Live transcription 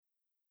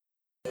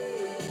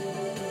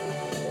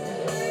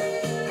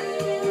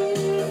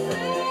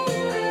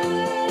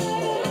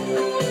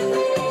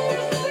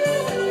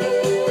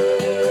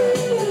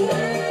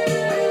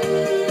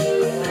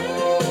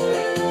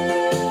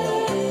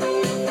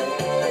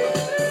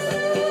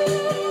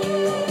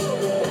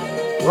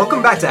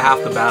Welcome back to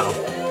Half the Battle.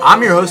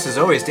 I'm your host as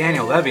always,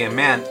 Daniel Levy, and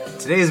man,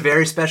 today's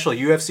very special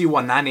UFC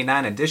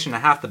 199 edition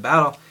of Half the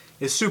Battle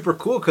is super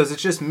cool because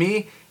it's just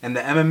me and the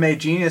MMA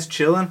Genius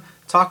chilling,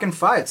 talking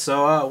fights.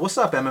 So what's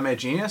up, MMA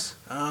Genius?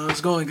 It's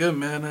going good,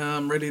 man.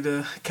 I'm ready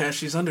to cash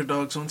these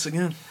underdogs once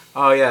again.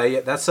 Oh yeah,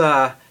 that's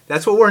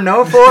what we're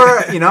known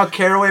for. You know,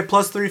 Caraway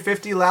plus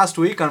 350 last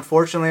week.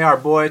 Unfortunately, our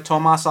boy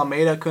Tomas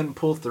Almeida couldn't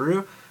pull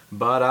through,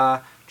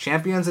 but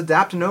champions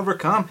adapt and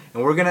overcome,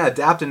 and we're gonna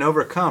adapt and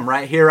overcome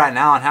right here, right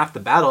now on Half the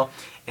Battle.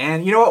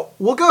 And you know what?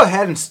 We'll go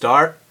ahead and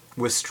start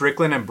with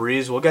Strickland and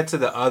Breeze. We'll get to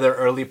the other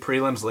early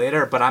prelims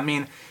later, but I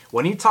mean,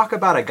 when you talk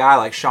about a guy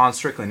like Sean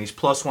Strickland, he's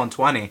plus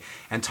 120,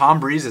 and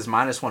Tom Breeze is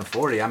minus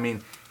 140. I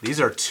mean,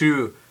 these are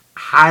two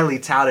highly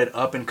touted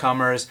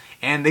up-and-comers,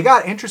 and they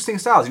got interesting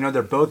styles. You know,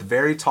 they're both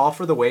very tall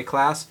for the weight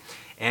class,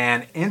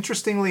 and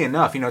interestingly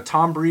enough, you know,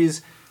 Tom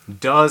Breeze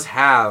does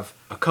have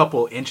a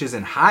couple inches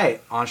in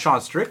height on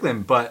Sean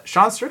Strickland, but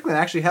Sean Strickland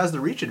actually has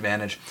the reach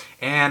advantage.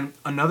 And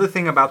another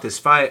thing about this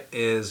fight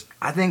is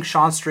I think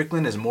Sean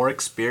Strickland is more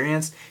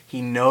experienced.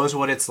 He knows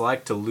what it's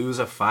like to lose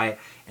a fight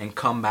and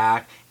come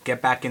back,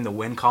 get back in the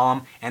win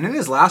column. And in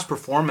his last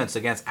performance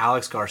against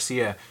Alex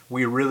Garcia,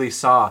 we really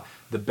saw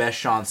the best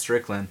Sean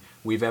Strickland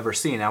we've ever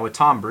seen. Now with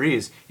Tom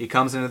Breeze, he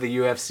comes into the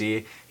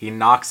UFC, he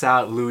knocks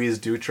out Luis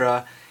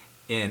Dutra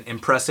in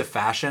impressive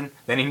fashion.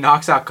 Then he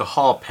knocks out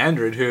Cathal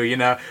Pendred, who, you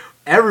know,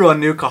 everyone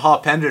knew Cathal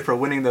Pendred for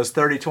winning those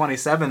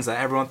 30-27s that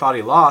everyone thought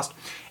he lost.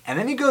 And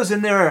then he goes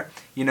in there,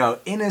 you know,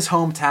 in his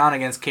hometown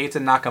against Keita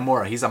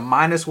Nakamura. He's a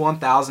minus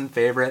 1,000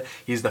 favorite.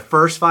 He's the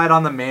first fight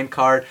on the main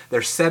card.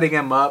 They're setting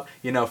him up,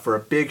 you know, for a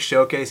big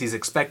showcase. He's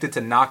expected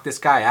to knock this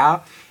guy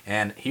out.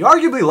 And he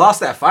arguably lost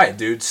that fight,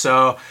 dude.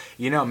 So,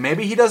 you know,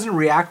 maybe he doesn't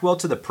react well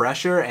to the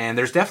pressure. And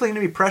there's definitely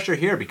going to be pressure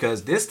here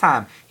because this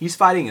time he's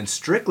fighting in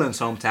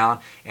Strickland's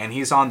hometown and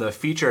he's on the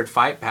featured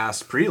Fight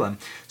Pass prelim.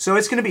 So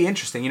it's going to be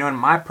interesting. You know, in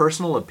my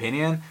personal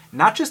opinion,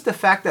 not just the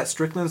fact that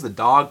Strickland's the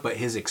dog, but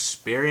his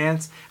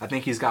experience. I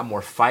think he's got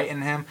more fight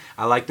in him.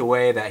 I like the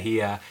way that he,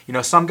 you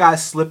know, some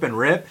guys slip and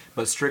rip,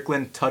 but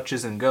Strickland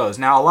touches and goes.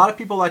 Now, a lot of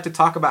people like to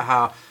talk about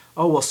how,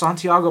 oh, well,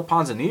 Santiago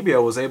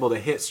Ponzinibbio was able to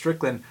hit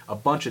Strickland a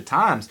bunch of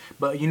times.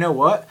 But you know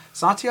what?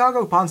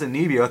 Santiago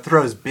Ponzinibbio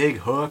throws big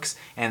hooks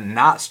and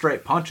not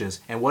straight punches.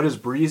 And what does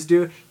Breeze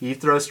do? He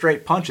throws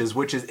straight punches,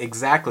 which is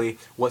exactly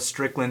what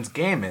Strickland's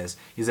game is.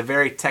 He's a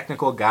very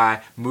technical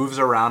guy, moves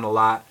around a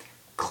lot,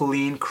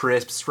 clean,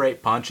 crisp,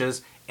 straight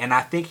punches. And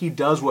I think he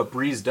does what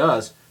Breeze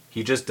does.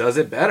 He just does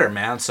it better,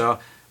 man. So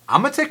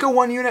I'm going to take a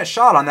one-unit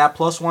shot on that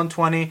plus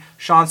 120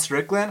 Sean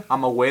Strickland.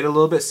 I'm going to wait a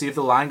little bit, see if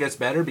the line gets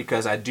better,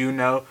 because I do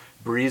know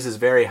Breeze is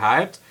very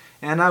hyped,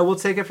 and I will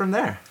take it from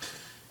there.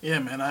 Yeah,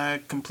 man,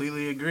 I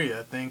completely agree.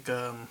 I think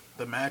the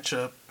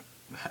matchup,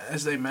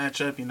 as they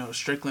match up, you know,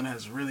 Strickland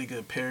has really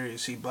good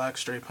parries. He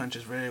blocks straight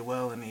punches very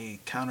well, and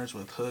he counters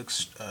with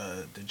hooks,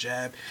 the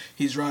jab.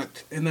 He's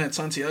rocked, in that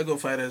Santiago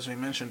fight, as we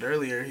mentioned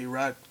earlier, he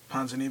rocked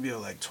Ponzinibbio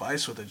like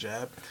twice with a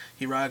jab.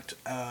 He rocked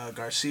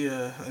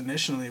Garcia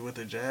initially with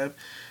a jab.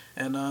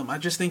 And I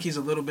just think he's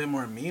a little bit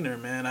more meaner,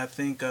 man. I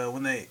think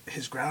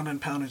his ground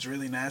and pound is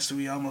really nasty.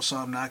 We almost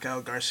saw him knock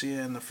out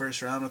Garcia in the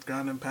first round with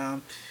ground and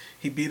pound.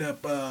 He beat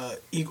up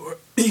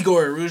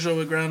Igor Araujo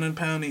with ground and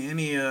pound, and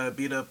he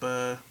beat up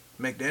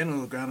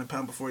McDaniel with ground and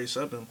pound before he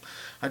subbed him.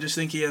 I just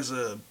think he has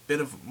a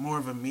bit of more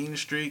of a mean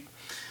streak.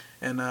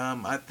 And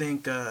I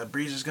think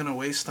Breeze is going to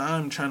waste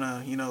time trying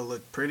to, you know,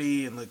 look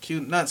pretty and look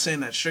cute. Not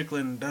saying that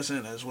Strickland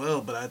doesn't as well,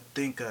 but I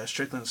think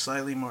Strickland's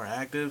slightly more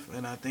active,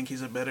 and I think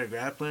he's a better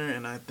grappler,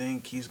 and I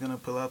think he's going to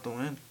pull out the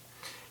win.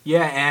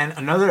 Yeah, and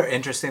another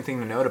interesting thing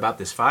to note about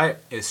this fight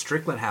is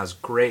Strickland has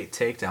great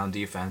takedown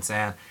defense,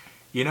 and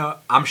you know,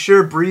 I'm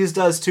sure Breeze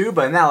does too,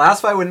 but in that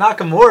last fight with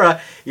Nakamura,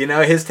 you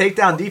know, his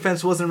takedown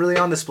defense wasn't really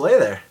on display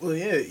there. Well,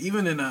 yeah,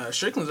 even in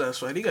Strickland's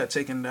last fight, he got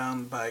taken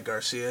down by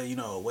Garcia, you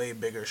know, a way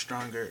bigger,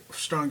 stronger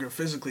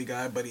physically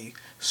guy, but he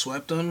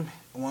swept him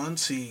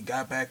once. He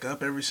got back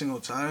up every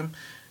single time.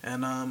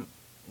 And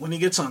when he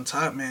gets on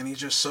top, man, he's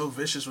just so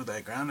vicious with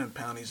that ground and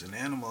pound. He's an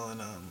animal.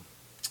 And,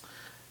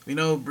 you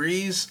know,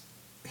 Breeze,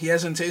 he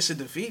hasn't tasted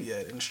defeat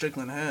yet, and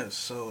Strickland has.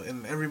 So,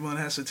 and everyone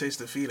has to taste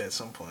defeat at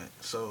some point.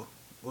 So,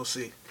 we'll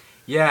see.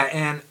 Yeah,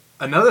 and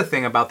another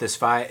thing about this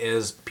fight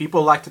is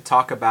people like to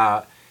talk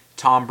about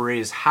Tom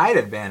Breeze's height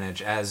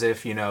advantage as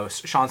if, you know,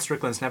 Sean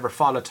Strickland's never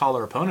fought a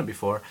taller opponent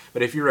before.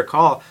 But if you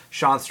recall,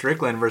 Sean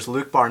Strickland versus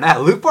Luke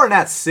Barnett. Luke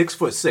Barnett's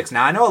 6'6".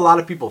 Now, I know a lot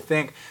of people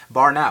think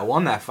Barnett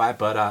won that fight,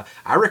 but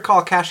I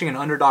recall cashing an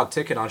underdog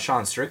ticket on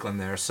Sean Strickland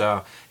there.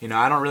 So, you know,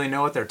 I don't really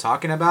know what they're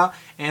talking about.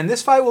 And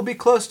this fight will be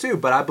close too,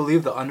 but I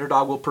believe the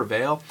underdog will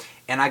prevail.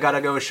 And I got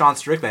to go with Sean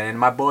Strickland. And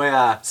my boy,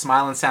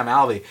 Smiling Sam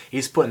Alvey,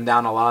 he's putting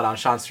down a lot on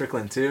Sean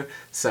Strickland too.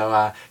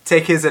 So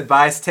take his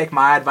advice, take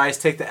my advice,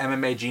 take the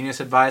MMA Genius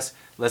advice.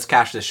 Let's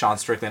cash this Sean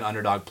Strickland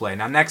underdog play.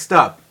 Now next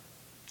up,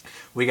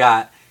 we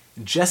got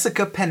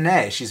Jessica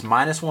Penne. She's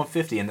minus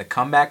 150, and the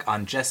comeback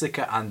on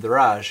Jessica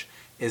Andrade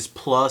is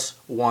plus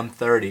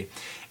 130.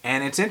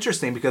 And it's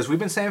interesting because we've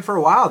been saying for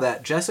a while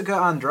that Jessica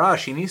Andrade,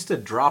 she needs to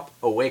drop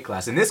a weight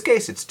class. In this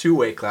case, it's 2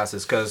 weight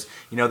classes because,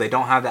 they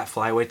don't have that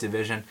flyweight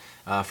division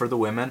for the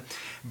women.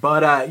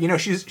 But,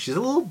 she's a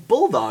little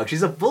bulldog.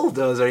 She's a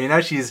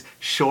bulldozer. She's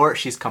short,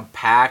 she's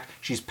compact,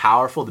 she's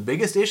powerful. The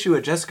biggest issue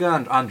with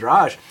Jessica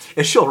Andrade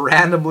is she'll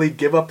randomly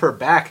give up her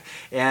back.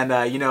 And,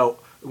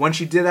 when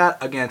she did that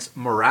against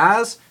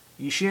Miraz,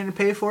 she didn't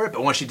pay for it,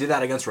 but when she did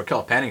that against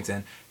Raquel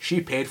Pennington,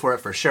 she paid for it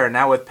for sure.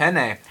 Now with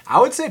Penne, I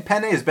would say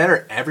Penne is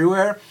better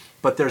everywhere,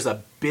 but there's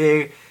a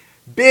big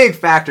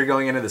factor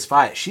going into this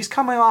fight. She's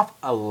coming off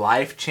a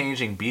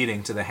life-changing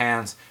beating to the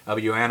hands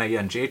of Joanna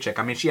Jędrzejczyk.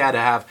 I mean, she had to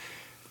have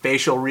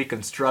facial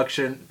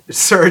reconstruction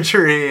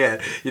surgery,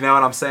 and you know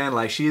what I'm saying?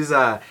 Like, she's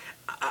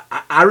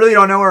I really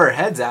don't know where her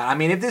head's at. I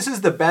mean, if this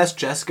is the best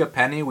Jessica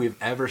Penne we've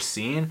ever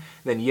seen,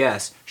 then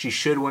yes, she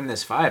should win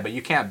this fight. But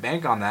you can't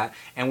bank on that.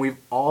 And we've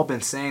all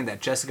been saying that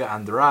Jessica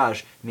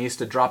Andrade needs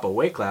to drop a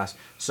weight class.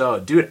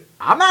 So, dude,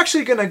 I'm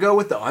actually going to go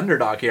with the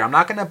underdog here. I'm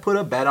not going to put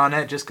a bet on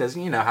it just because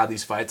you know how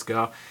these fights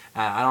go.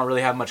 I don't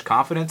really have much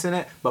confidence in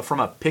it. But from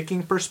a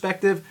picking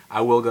perspective, I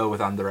will go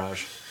with Andrade.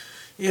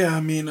 Yeah, I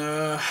mean,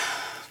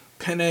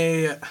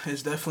 Penne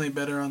is definitely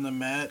better on the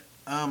mat.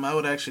 I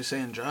would actually say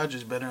Andrade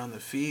is better on the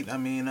feet. I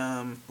mean,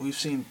 we've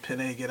seen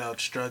Penne get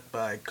outstruck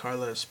by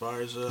Carla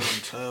Esparza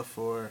on Tough,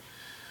 or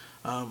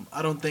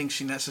I don't think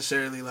she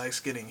necessarily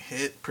likes getting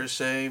hit per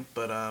se,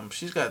 but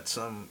she's got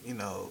some,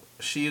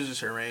 she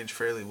uses her range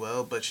fairly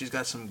well, but she's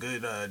got some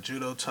good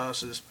judo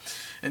tosses,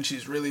 and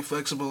she's really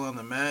flexible on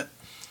the mat,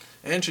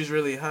 and she's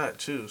really hot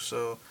too.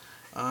 So,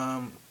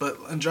 but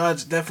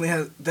Andrade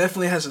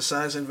definitely has a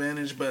size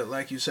advantage, but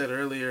like you said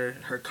earlier,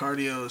 her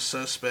cardio is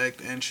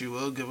suspect, and she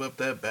will give up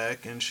that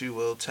back, and she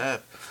will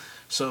tap.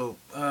 So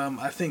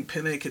I think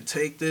Penne could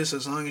take this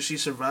as long as she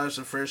survives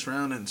the first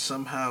round and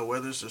somehow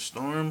weathers the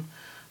storm.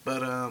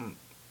 But I'm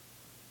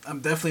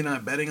definitely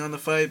not betting on the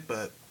fight,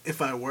 but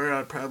if I were,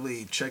 I'd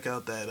probably check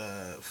out that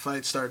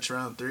fight starts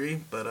round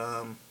 3. But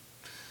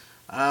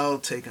I'll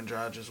take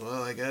Andrade as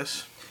well, I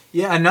guess.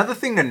 Yeah, another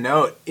thing to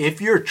note,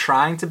 if you're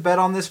trying to bet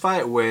on this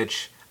fight,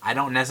 which I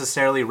don't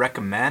necessarily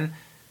recommend,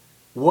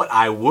 what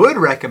I would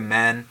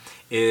recommend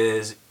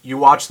is you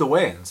watch the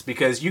weigh-ins,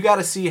 because you got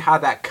to see how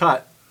that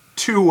cut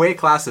 2 weight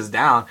classes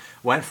down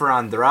went for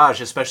Andrade,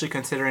 especially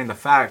considering the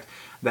fact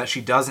that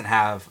she doesn't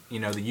have,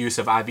 the use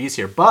of IVs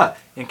here. But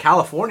in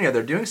California,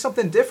 they're doing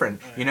something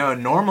different.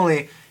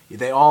 Normally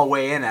they all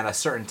weigh in at a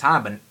certain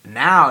time, but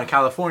now in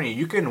California,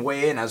 you can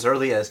weigh in as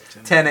early as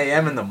 10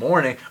 a.m. in the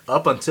morning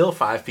up until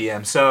 5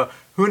 p.m. So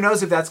who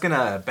knows if that's going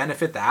to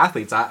benefit the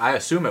athletes? I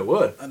assume it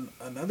would.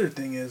 Another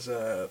thing is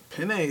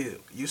Penne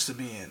used to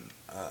be in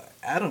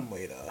atom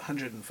weight,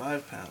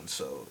 105 pounds,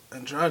 so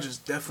Andrade is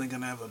definitely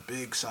going to have a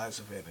big size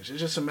advantage. It's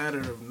just a matter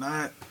of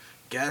not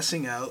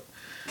gassing out,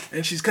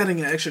 and she's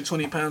cutting an extra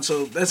 20 pounds,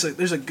 so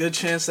there's a good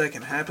chance that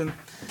can happen.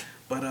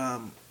 But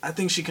I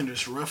think she can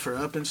just rough her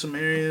up in some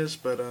areas,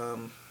 but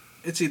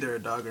it's either a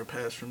dog or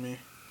pass for me.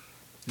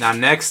 Now,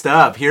 next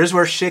up, here's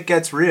where shit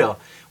gets real.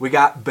 We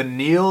got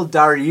Beneil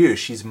Dariush.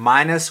 She's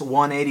minus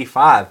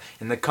 185,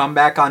 and the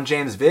comeback on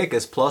James Vick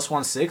is plus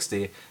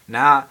 160.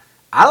 Now,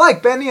 I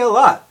like Beneil a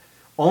lot.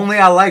 Only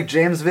I like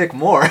James Vick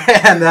more.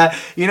 And,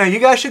 you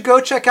guys should go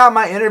check out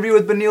my interview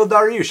with Beneil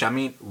Dariush. I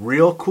mean,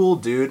 real cool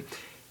dude.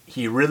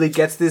 He really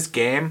gets this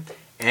game.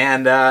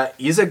 And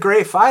he's a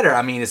great fighter.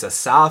 I mean, he's a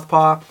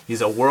southpaw.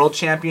 He's a world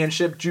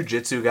championship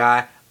jiu-jitsu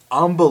guy.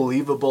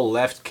 Unbelievable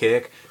left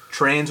kick.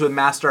 Trains with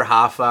Master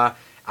Hoffa.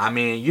 I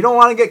mean, you don't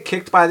want to get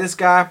kicked by this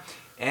guy.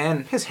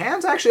 And his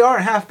hands actually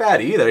aren't half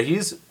bad either.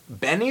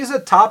 Benny's a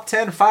top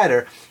 10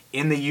 fighter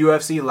in the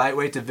UFC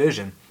lightweight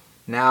division.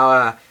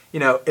 Now,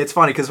 it's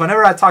funny because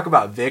whenever I talk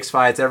about Vick's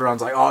fights,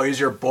 everyone's like, oh, he's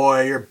your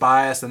boy, you're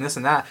biased, and this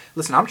and that.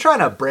 Listen, I'm trying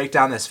to break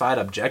down this fight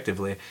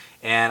objectively.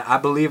 And I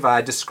believe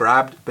I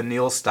described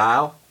Beneil's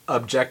style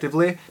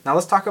objectively. Now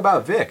let's talk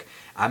about Vick.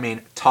 I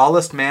mean,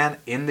 tallest man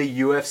in the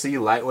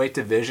UFC lightweight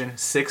division,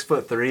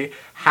 6'3".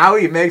 How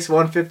he makes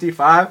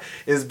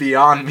 155 is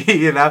beyond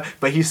me,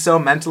 But he's so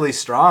mentally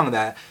strong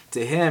that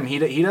to him, he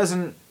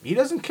doesn't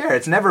care.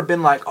 It's never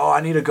been like, oh,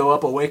 I need to go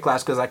up a weight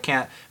class because I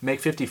can't make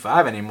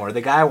 55 anymore.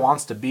 The guy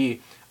wants to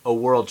be a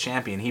world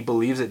champion. He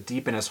believes it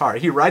deep in his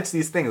heart. He writes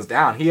these things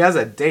down. He has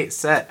a date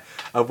set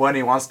of when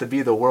he wants to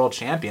be the world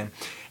champion.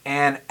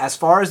 And as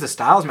far as the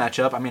styles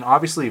matchup, I mean,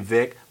 obviously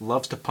Vick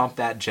loves to pump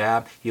that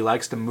jab. He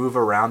likes to move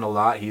around a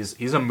lot.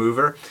 He's a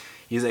mover.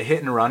 He's a hit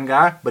and run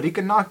guy, but he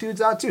can knock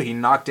dudes out too. He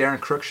knocked Darren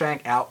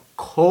Cruikshank out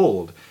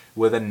cold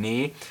with a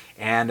knee.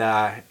 And,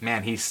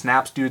 man, he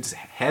snaps dudes'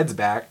 heads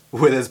back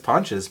with his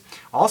punches.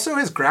 Also,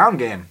 his ground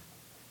game.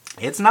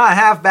 It's not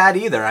half bad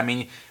either. I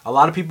mean, a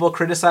lot of people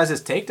criticize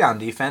his takedown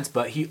defense,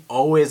 but he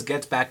always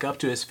gets back up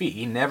to his feet.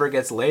 He never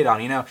gets laid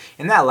on.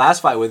 In that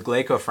last fight with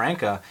Glaico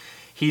Franca,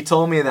 he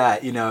told me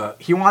that,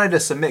 he wanted to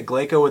submit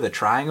Glaico with a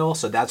triangle,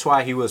 so that's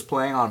why he was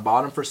playing on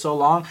bottom for so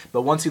long.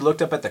 But once he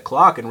looked up at the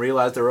clock and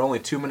realized there were only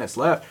 2 minutes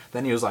left,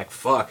 then he was like,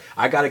 fuck,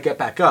 I got to get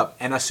back up.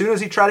 And as soon as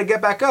he tried to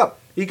get back up,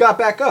 he got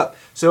back up.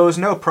 So it was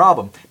no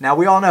problem. Now,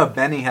 we all know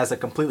Benny has a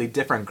completely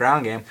different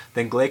ground game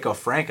than Gleyko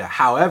Franca.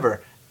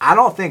 However, I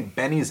don't think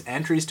Benny's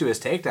entries to his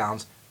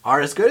takedowns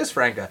are as good as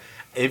Franca.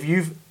 If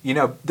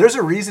there's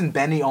a reason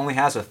Benny only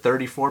has a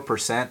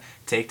 34%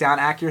 takedown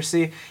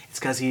accuracy. It's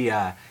because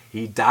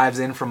he dives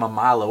in from a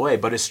mile away,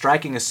 but his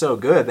striking is so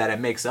good that it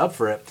makes up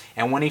for it.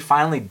 And when he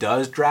finally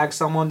does drag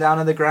someone down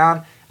to the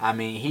ground, I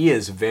mean, he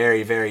is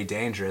very, very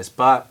dangerous.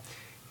 But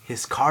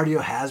his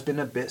cardio has been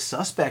a bit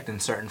suspect in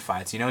certain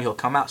fights. He'll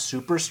come out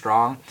super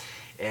strong,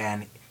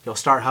 and he'll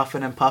start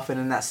huffing and puffing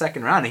in that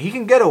second round. And he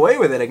can get away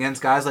with it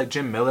against guys like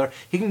Jim Miller.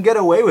 He can get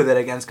away with it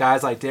against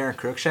guys like Darren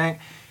Cruikshank.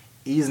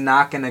 He's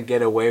not going to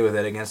get away with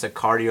it against a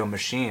cardio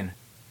machine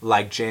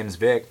like James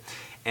Vick.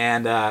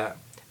 And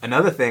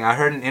another thing, I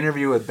heard an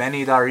interview with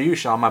Benny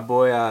Dariush on my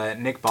boy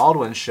Nick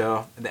Baldwin's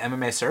show, the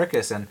MMA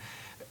Circus, and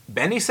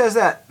Benny says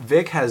that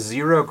Vick has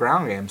 0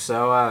 ground game.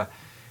 So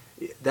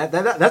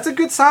that's a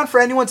good sign for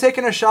anyone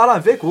taking a shot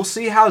on Vick. We'll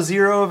see how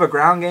 0 of a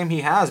ground game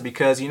he has,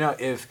 because,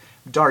 if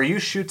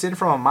Dariush shoots in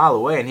from a mile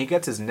away and he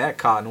gets his neck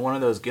caught in one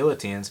of those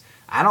guillotines,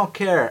 I don't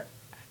care,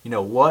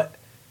 what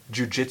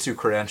jiu-jitsu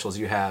credentials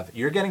you have.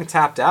 You're getting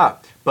tapped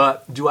out.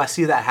 But do I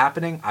see that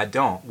happening? I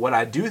don't. What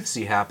I do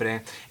see happening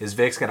is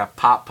Vick's going to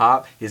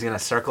pop. He's going to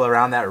circle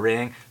around that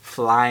ring,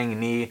 flying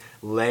knee,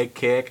 leg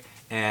kick,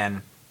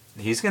 and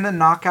he's going to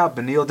knock out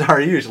Beneil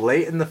Dariush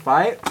late in the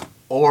fight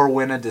or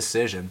win a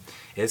decision.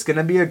 It's going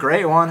to be a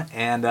great one,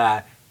 and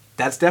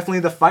that's definitely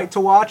the fight to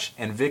watch,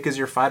 and Vick is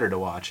your fighter to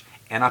watch.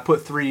 And I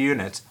put 3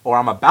 units, or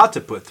I'm about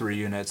to put 3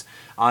 units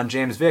on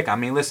James Vick. I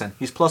mean, listen,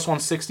 he's plus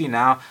 160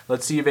 now.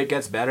 Let's see if it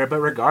gets better. But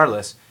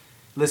regardless,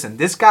 listen,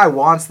 this guy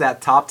wants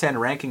that top 10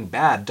 ranking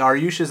bad.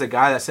 Dariush is a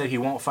guy that said he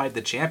won't fight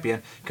the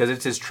champion because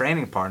it's his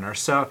training partner.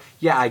 So,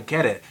 yeah, I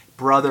get it.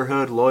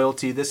 Brotherhood,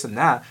 loyalty, this and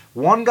that.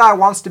 One guy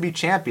wants to be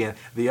champion.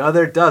 The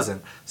other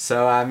doesn't.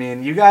 So, I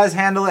mean, you guys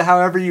handle it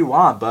however you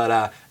want.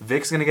 But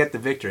Vick's going to get the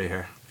victory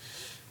here.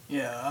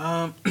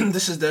 Yeah,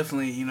 this is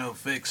definitely,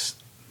 Vick's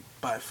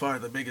by far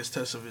the biggest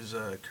test of his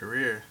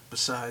career,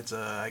 besides,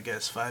 I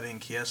guess, fighting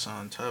Chiesa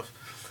on TUF.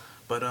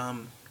 But,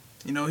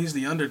 he's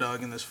the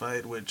underdog in this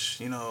fight,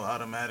 which,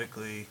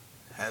 automatically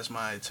has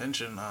my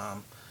attention.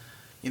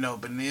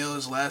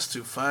 Beneil's last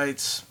 2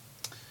 fights,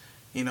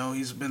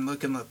 he's been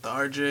looking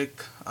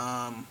lethargic.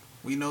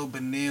 We know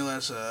Beneil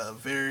as a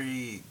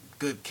very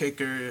good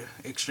kicker,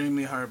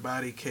 extremely hard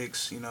body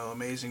kicks,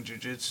 amazing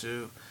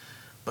jiu-jitsu.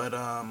 But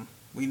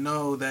we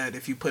know that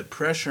if you put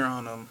pressure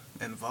on him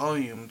and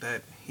volume,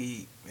 that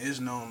he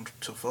is known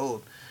to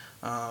fold.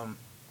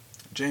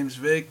 James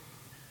Vick,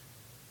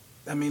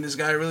 I mean, this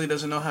guy really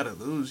doesn't know how to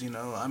lose,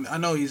 I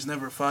know he's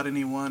never fought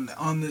anyone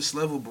on this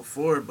level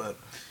before, but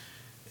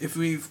if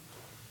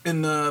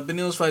in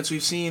Beneil's fights,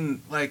 we've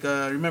seen,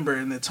 remember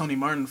in the Tony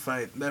Martin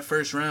fight, that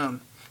first round,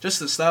 just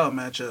the style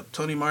matchup,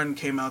 Tony Martin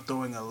came out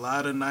throwing a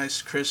lot of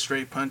nice, crisp,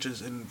 straight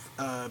punches, and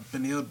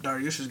Beneil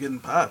Dariush was getting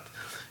popped.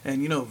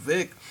 And,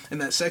 Vick, in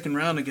that second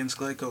round against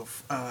Gleyko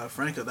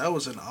Franca, that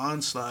was an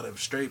onslaught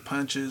of straight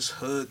punches,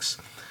 hooks,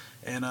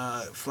 and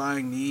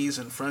flying knees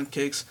and front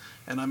kicks.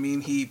 And, I mean,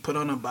 he put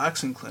on a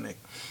boxing clinic.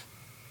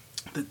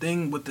 The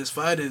thing with this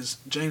fight is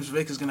James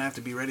Vick is going to have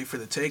to be ready for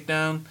the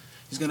takedown.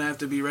 He's going to have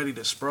to be ready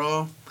to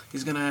sprawl.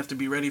 He's going to have to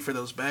be ready for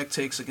those back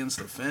takes against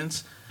the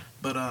fence.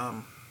 But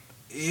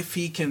if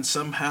he can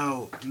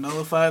somehow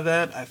nullify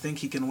that, I think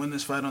he can win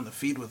this fight on the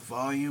feet with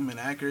volume and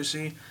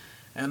accuracy.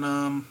 And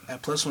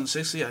at plus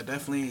 160, I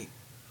definitely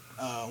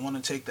want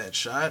to take that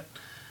shot.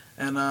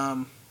 And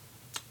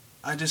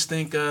I just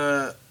think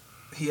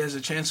he has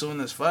a chance to win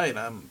this fight.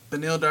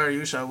 Beneil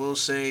Dariush, I will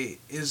say,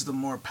 is the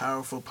more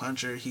powerful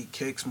puncher. He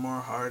kicks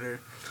more harder.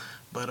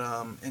 But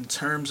in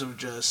terms of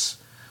just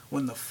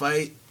when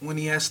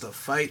he has to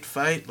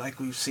fight, like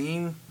we've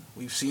seen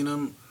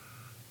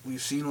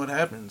what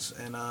happens.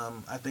 And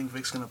I think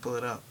Vick's going to pull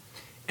it out.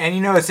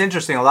 And it's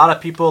interesting. A lot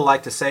of people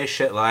like to say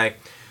shit like,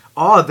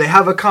 oh, they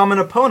have a common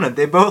opponent.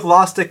 They both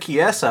lost to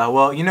Chiesa.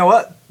 Well, you know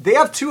what? They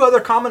have 2 other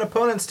common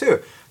opponents,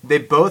 too. They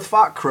both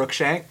fought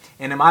Cruikshank,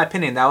 and in my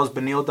opinion, that was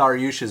Beneil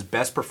Dariush's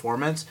best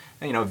performance.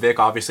 And, Vick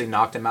obviously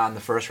knocked him out in the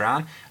first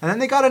round. And then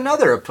they got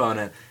another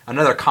opponent,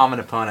 another common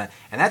opponent,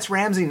 and that's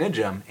Ramsey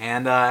Nijem.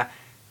 And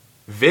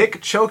Vick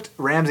choked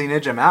Ramsey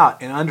Nijem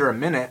out in under a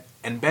minute,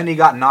 and Benny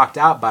got knocked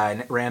out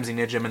by Ramsey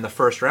Nijem in the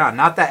first round.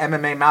 Not that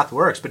MMA math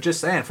works, but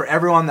just saying, for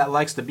everyone that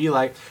likes to be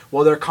like,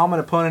 well, their common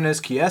opponent is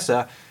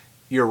Chiesa,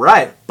 you're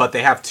right, but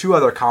they have 2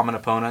 other common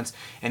opponents,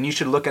 and you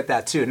should look at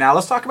that too. Now,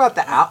 let's talk about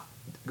the out.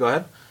 Go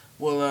ahead.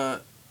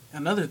 Well,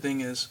 another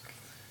thing is,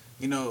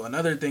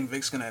 another thing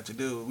Vick's gonna have to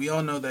do. We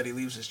all know that he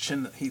leaves his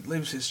chin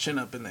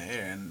up in the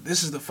air, and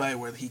this is the fight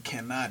where he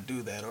cannot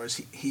do that, or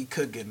he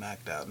could get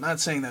knocked out. Not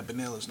saying that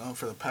Beneil is known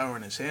for the power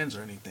in his hands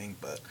or anything,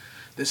 but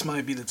this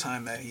might be the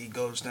time that he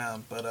goes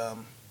down. But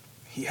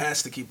he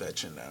has to keep that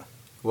chin down.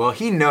 Well,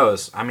 he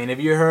knows. I mean, if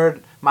you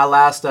heard my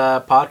last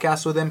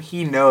podcast with him,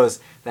 he knows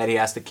that he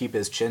has to keep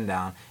his chin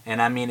down.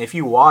 And, I mean, if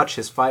you watch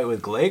his fight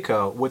with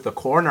Gleyko with the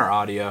corner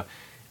audio,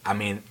 I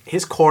mean,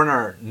 his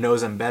corner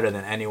knows him better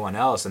than anyone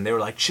else, and they were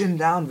like, chin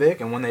down, Vic,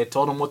 and when they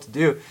told him what to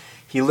do,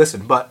 he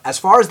listened. But as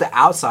far as the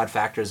outside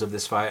factors of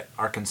this fight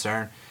are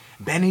concerned,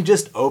 Benny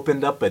just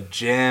opened up a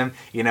gym.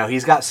 You know,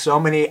 he's got so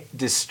many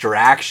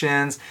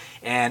distractions,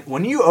 and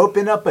when you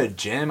open up a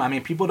gym, I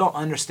mean, people don't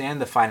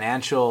understand the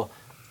financial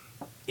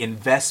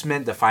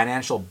investment, the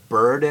financial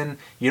burden.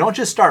 You don't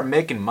just start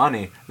making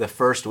money the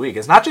first week.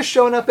 It's not just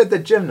showing up at the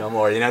gym no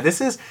more. You know,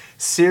 this is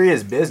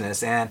serious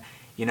business, and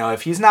you know,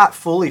 if he's not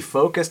fully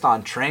focused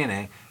on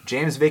training,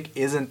 James Vick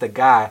isn't the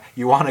guy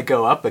you want to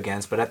go up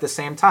against. But at the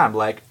same time,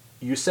 like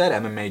you said,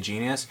 MMA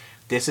Genius,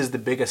 this is the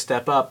biggest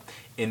step up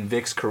in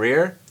Vick's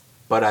career,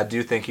 but I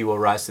do think he will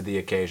rise to the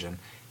occasion.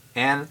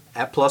 And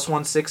at plus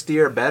 160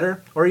 or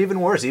better, or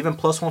even worse, even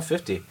plus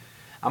 150,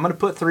 I'm going to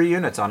put 3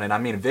 units on it. I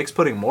mean, Vick's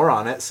putting more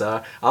on it,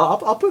 so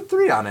I'll put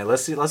 3 on it.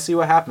 Let's see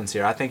what happens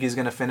here. I think he's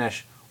going to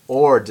finish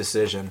or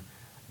decision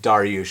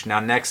Dariush. Now,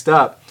 next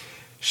up,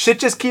 shit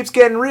just keeps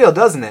getting real,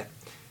 doesn't it?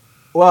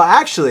 Well,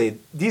 actually,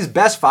 these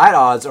best fight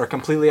odds are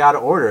completely out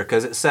of order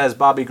because it says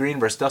Bobby Green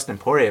versus Dustin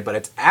Poirier, but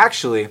it's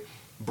actually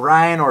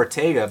Brian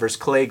Ortega versus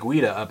Clay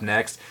Guida up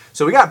next.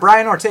 So we got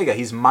Brian Ortega.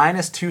 He's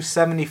minus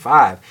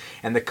 275.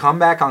 And the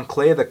comeback on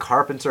Clay the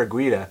Carpenter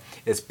Guida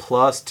is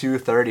plus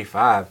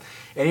 235.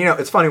 And, you know,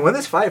 it's funny. When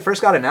this fight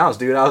first got announced,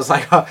 dude, I was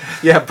like, oh,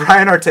 yeah,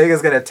 Brian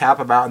Ortega's going to tap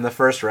him out in the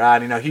first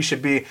round. You know, he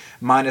should be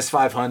minus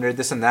 500,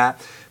 this and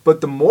that.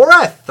 But the more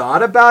I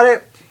thought about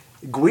it,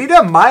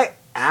 Guida might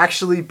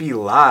actually be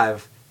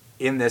live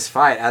in this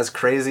fight, as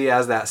crazy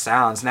as that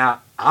sounds.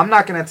 Now, I'm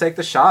not going to take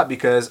the shot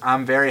because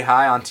I'm very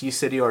high on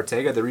T-City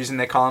Ortega. The reason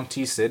they call him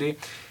T-City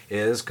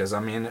is because, I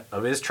mean,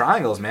 of his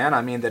triangles, man.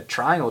 I mean, the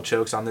triangle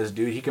chokes on this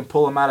dude. He can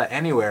pull him out of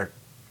anywhere.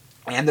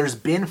 And there's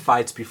been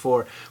fights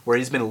before where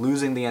he's been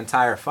losing the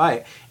entire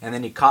fight, and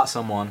then he caught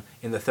someone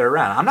in the third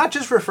round. I'm not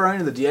just referring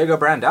to the Diego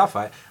Brandao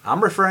fight.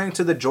 I'm referring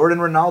to the Jordan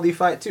Rinaldi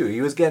fight, too.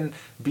 He was getting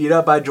beat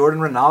up by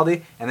Jordan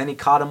Rinaldi, and then he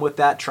caught him with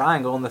that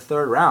triangle in the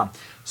third round.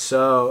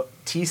 So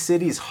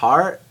T-City's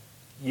heart,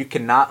 you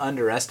cannot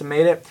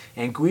underestimate it.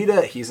 And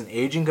Guida, he's an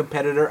aging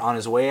competitor on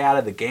his way out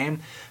of the game.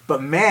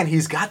 But, man,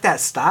 he's got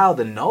that style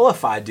to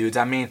nullify dudes.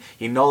 I mean,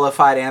 he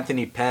nullified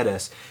Anthony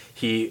Pettis.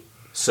 He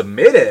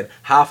submitted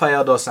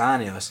Rafael Dos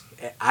Anjos.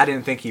 I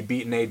didn't think he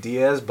beat Nate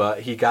Diaz,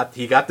 but he got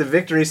the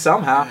victory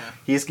somehow.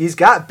 Yeah. He's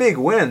got big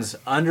wins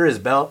under his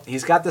belt.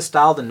 He's got the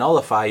style to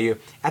nullify you.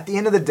 At the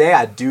end of the day,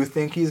 I do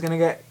think he's going to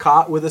get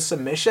caught with a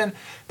submission.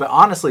 But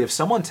honestly, if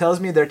someone tells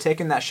me they're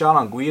taking that shot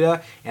on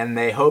Guida and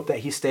they hope that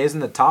he stays in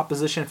the top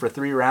position for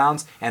 3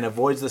 rounds and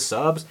avoids the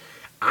subs,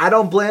 I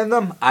don't blame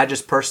them. I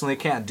just personally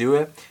can't do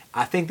it.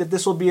 I think that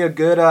this will be a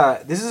good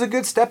this is a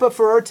good step up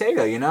for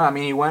Ortega, you know? I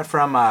mean, he went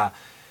from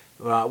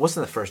what's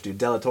the first dude?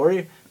 De La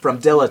Torre? From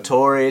De La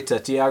Torre to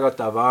Thiago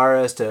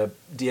Tavares to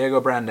Diego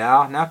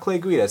Brandao. Now Clay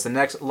Guida. It's the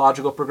next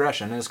logical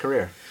progression in his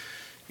career.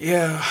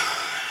 Yeah.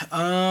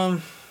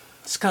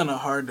 It's kind of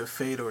hard to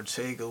fade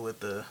Ortega with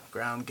the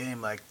ground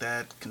game like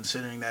that,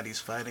 considering that he's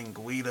fighting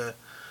Guida,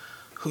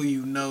 who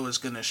you know is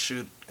going to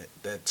shoot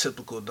that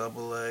typical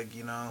double leg,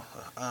 you know.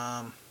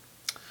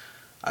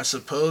 I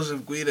suppose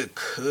if Guida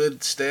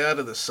could stay out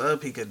of the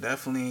sub, he could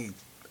definitely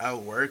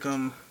outwork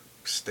him,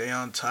 stay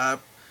on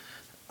top.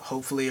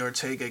 Hopefully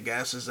Ortega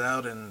gasses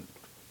out and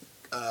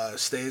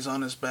stays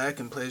on his back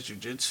and plays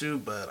jiu-jitsu,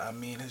 but I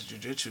mean, his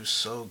jiu-jitsu is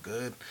so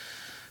good.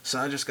 So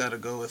I just got to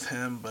go with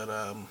him, but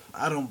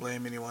I don't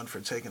blame anyone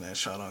for taking that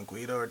shot on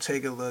Guida.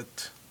 Ortega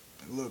looked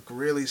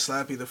really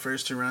sloppy the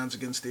first 2 rounds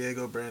against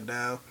Diego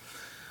Brandao.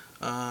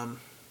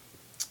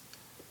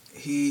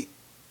 He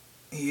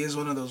is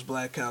one of those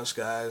black house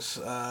guys.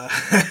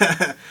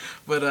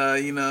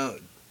 But, you know,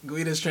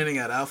 Guida's training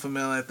at Alpha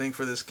Male, I think,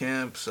 for this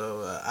camp.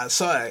 So I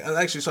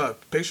actually saw a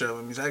picture of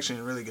him. He's actually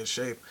in really good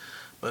shape.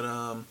 But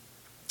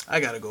I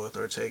got to go with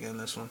Ortega in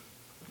this one.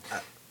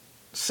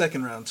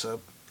 Second round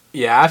sub.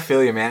 Yeah, I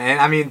feel you, man.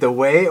 And, I mean, the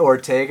way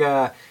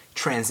Ortega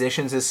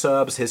transitions his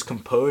subs, his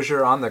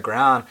composure on the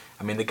ground,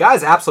 I mean, the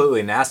guy's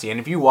absolutely nasty. And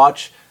if you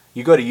watch,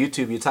 you go to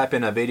YouTube, you type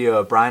in a video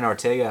of Brian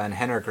Ortega and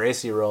Henner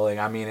Gracie rolling,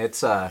 I mean,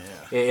 it's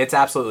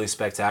absolutely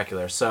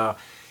spectacular. So,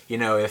 you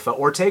know, if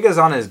Ortega's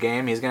on his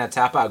game, he's going to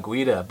tap out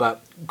Guida.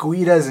 But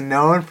Guida's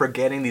known for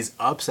getting these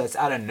upsets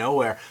out of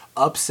nowhere,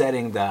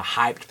 upsetting the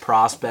hyped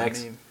prospects.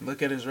 I mean,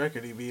 look at his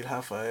record. He beat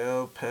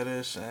Rafael,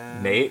 Pettis,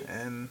 and Nate.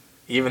 And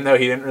even though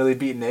he didn't really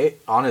beat Nate,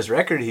 on his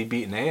record he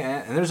beat Nate.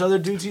 And there's other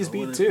dudes he's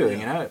beat too,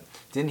 you know.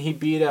 Didn't he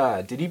beat,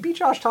 did he beat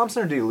Josh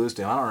Thompson or did he lose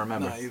to him? I don't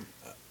remember.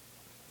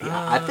 No,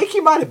 I think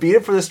he might have beat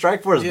him for the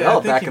Strikeforce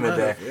belt back in the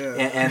day.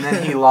 And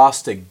then he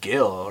lost to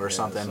Gil or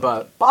something.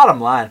 But bottom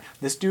line,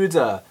 this dude's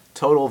a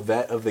total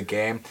vet of the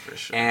game. For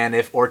sure. And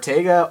if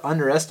Ortega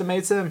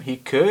underestimates him, he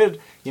could,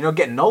 you know,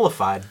 get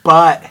nullified.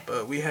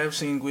 But we have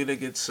seen Guida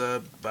get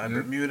subbed by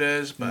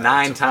Bermudez, by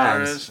 9 Tavares,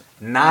 times.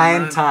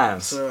 9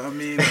 times. So, I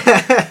mean,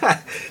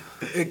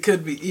 it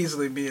could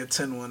easily be a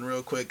 10-1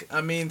 real quick. I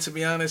mean, to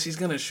be honest, he's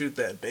going to shoot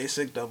that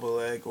basic double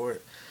leg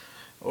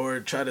or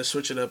try to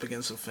switch it up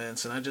against the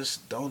fence. And I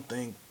just don't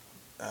think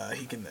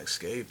he can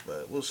escape,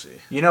 but we'll see.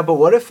 You know, but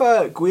what if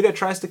Guida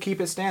tries to keep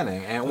it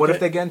standing? And what if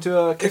they get into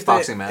a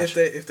kickboxing match?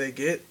 If they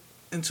get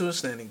into a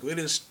standing,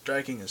 Guida's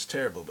striking is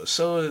terrible, but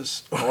so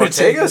is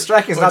Ortega's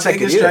striking is not that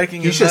good either.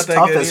 He's just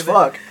tough as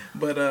fuck.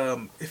 But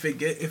if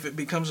it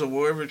becomes a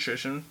war of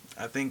attrition,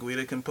 I think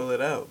Guida can pull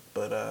it out.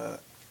 But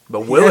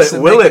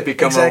will it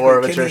become a war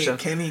of attrition?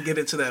 Can he get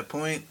it to that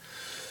point?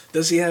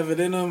 Does he have it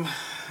in him?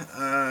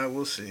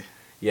 We'll see.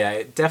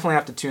 Yeah, definitely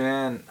have to tune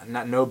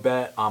in. No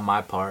bet on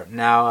my part.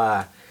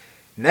 Now,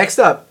 next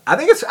up, I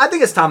think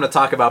it's time to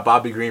talk about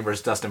Bobby Green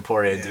versus Dustin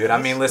Poirier, dude.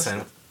 I mean,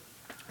 listen,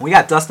 we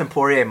got Dustin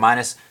Poirier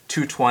minus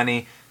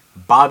 220.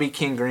 Bobby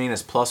King Green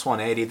is plus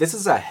 180. This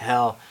is a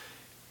hell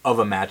of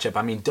a matchup.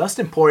 I mean,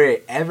 Dustin Poirier,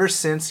 ever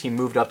since he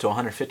moved up to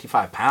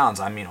 155 pounds,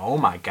 I mean, oh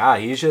my God,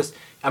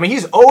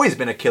 he's always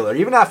been a killer,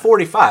 even at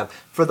 45.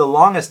 For the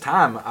longest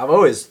time, I've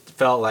always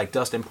felt like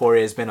Dustin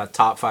Poirier has been a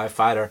top 5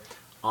 fighter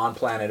on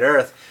planet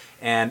Earth.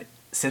 And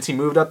since he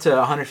moved up to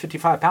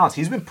 155 pounds,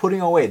 he's been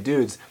putting away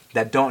dudes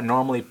that don't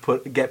normally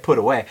get put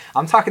away.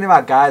 I'm talking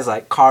about guys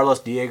like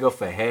Carlos Diego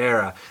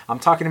Ferreira. I'm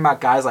talking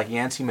about guys like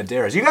Yancy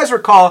Medeiros. You guys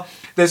recall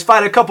this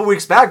fight a couple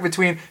weeks back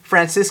between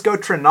Francisco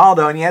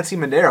Trinaldo and Yancy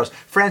Medeiros.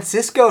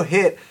 Francisco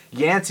hit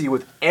Yancy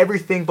with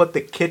everything but the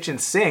kitchen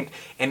sink,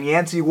 and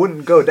Yancy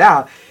wouldn't go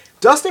down.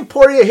 Dustin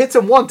Poirier hits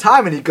him one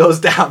time and he goes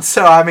down.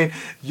 So, I mean,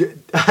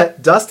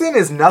 Dustin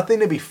is nothing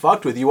to be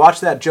fucked with. You watch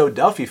that Joe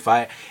Duffy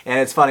fight,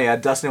 and it's funny.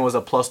 Dustin was a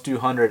plus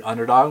 200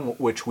 underdog,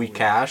 which we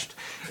cashed.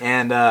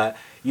 And,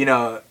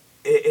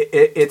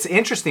 it's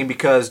interesting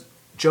because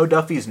Joe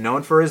Duffy's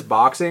known for his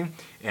boxing,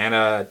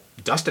 and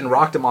Dustin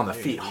rocked him on the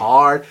feet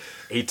hard.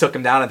 He took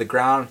him down at the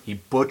ground. He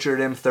butchered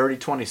him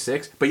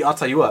 30-26. But I'll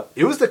tell you what,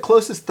 it was the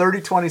closest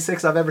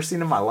 30-26 I've ever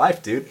seen in my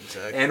life, dude.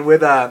 Exactly. And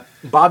with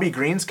Bobby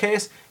Green's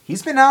case,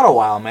 he's been out a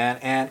while, man,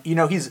 and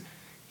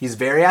he's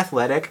very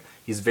athletic,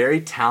 he's very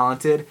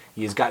talented,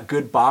 he's got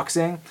good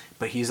boxing,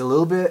 but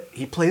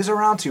he plays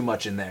around too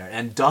much in there,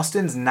 and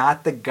Dustin's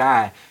not the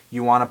guy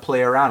you want to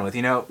play around with.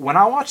 When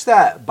I watched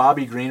that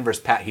Bobby Green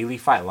versus Pat Healy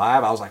fight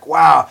live, I was like,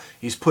 wow,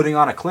 he's putting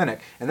on a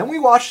clinic. And then we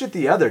watched it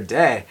the other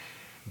day.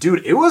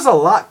 Dude, it was a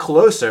lot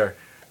closer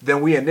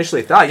than we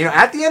initially thought.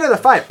 At the end of the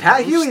fight,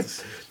 Pat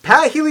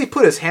Healy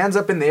put his hands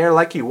up in the air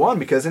like he won,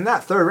 because in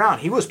that third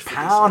round, he was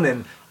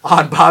pounding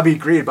on Bobby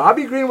Green.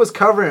 Bobby Green was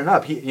covering it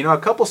up. A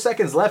couple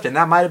seconds left, and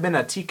that might have been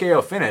a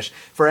TKO finish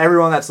for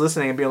everyone that's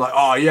listening and being like,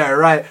 oh, yeah,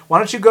 right. Why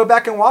don't you go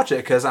back and watch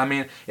it? Because, I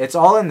mean, it's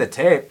all in the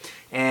tape.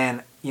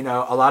 And,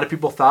 a lot of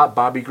people thought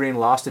Bobby Green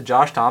lost to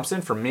Josh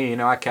Thompson. For me,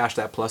 I cashed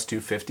that plus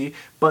 250.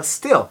 But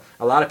still,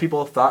 a lot of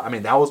people thought,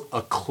 that was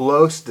a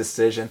close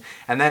decision.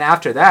 And then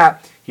after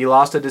that, he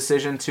lost a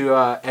decision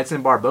to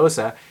Edson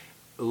Barboza.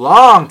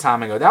 Long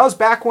time ago. That was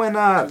back when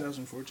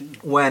 2014.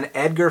 When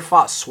Edgar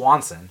fought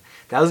Swanson.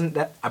 That was,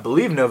 I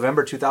believe,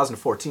 November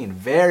 2014.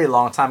 Very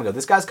long time ago.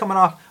 This guy's coming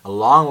off a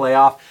long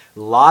layoff.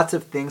 Lots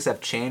of things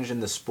have changed in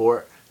the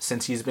sport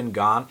since he's been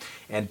gone.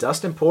 And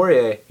Dustin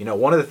Poirier,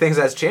 one of the things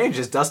that's changed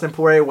is Dustin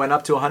Poirier went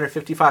up to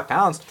 155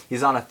 pounds.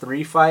 He's on a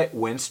 3-fight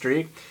win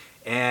streak.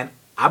 And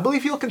I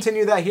believe he'll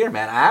continue that here,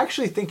 man. I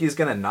actually think he's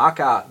going to knock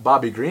out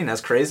Bobby Green,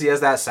 as crazy as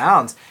that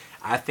sounds.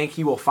 I think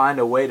he will find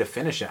a way to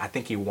finish it. I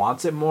think he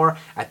wants it more.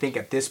 I think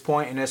at this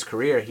point in his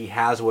career, he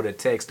has what it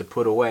takes to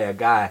put away a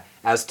guy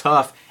as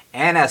tough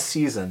and as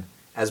seasoned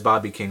as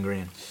Bobby King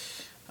Green.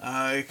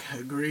 I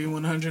agree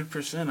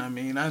 100%. I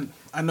mean,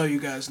 I know you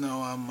guys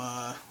know I'm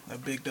a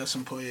big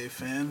Dustin Poirier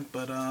fan,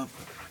 but I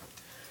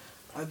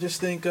just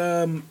think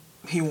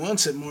he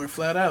wants it more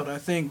flat out. I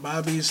think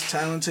Bobby's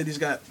talented. He's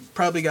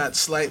probably got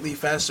slightly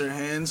faster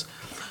hands.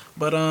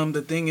 But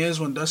the thing is,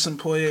 when Dustin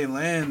Poirier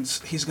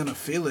lands, he's going to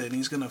feel it, and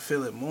he's going to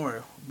feel it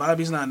more.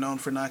 Bobby's not known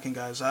for knocking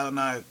guys out, and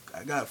I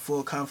got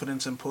full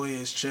confidence in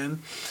Poirier's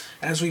chin.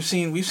 As we've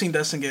seen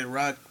Dustin get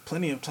rocked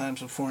plenty of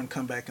times before and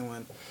come back and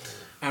win.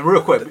 And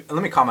real quick,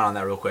 let me comment on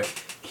that real quick.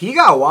 He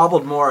got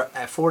wobbled more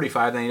at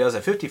 45 than he does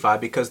at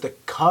 55 because the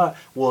cut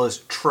was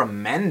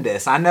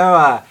tremendous. I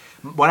know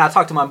when I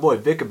talked to my boy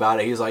Vic about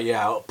it, he was like,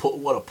 yeah,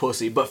 what a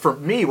pussy. But for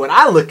me, when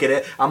I look at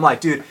it, I'm like,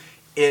 dude,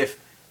 if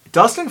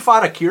Dustin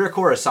fought Akira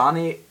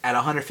Corassani at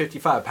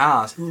 155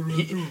 pounds,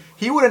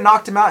 he would have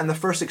knocked him out in the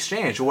first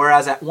exchange,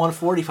 whereas at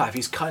 145,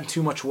 he's cutting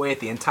too much weight.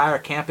 The entire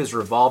camp is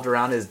revolved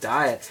around his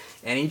diet,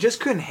 and he just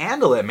couldn't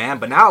handle it, man.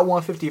 But now at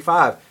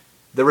 155,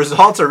 the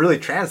results are really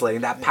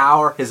translating. That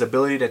power, his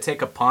ability to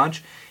take a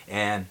punch,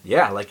 and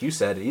yeah, like you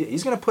said,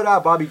 he's going to put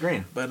out Bobby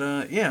Green. But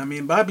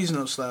Bobby's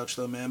no slouch,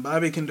 though, man.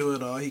 Bobby can do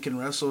it all. He can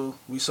wrestle.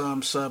 We saw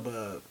him sub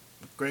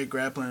great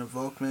grappler in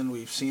Volkman.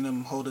 We've seen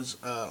him hold his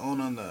own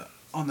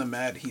on the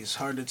mat. He's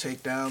hard to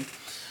take down.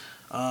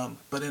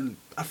 But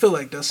I feel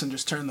like Dustin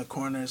just turned the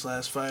corner his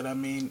last fight. I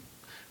mean,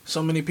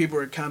 so many people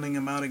are counting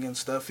him out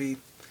against Duffy.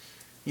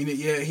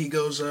 He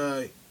goes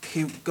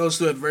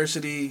through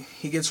adversity.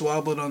 He gets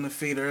wobbled on the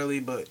feet early,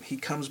 but he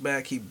comes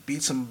back. He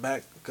beats him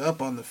back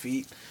up on the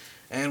feet,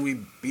 and we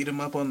beat him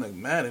up on the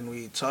mat, and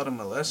we taught him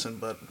a lesson.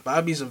 But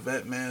Bobby's a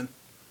vet, man.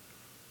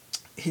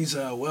 He's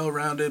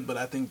well-rounded, but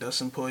I think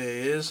Dustin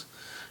Poirier is.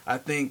 I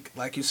think,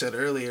 like you said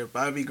earlier,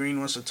 Bobby Green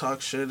wants to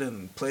talk shit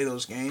and play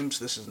those games.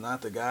 This is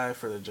not the guy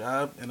for the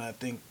job, and I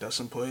think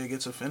Dustin Poirier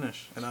gets a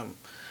finish. And I'm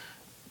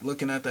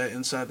looking at that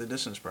inside the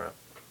distance prop.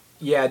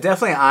 Yeah,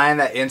 definitely eyeing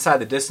that inside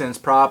the distance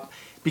prop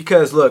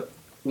because, look,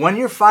 when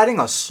you're fighting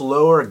a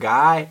slower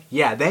guy,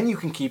 yeah, then you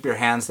can keep your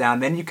hands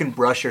down, then you can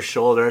brush your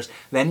shoulders,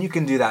 then you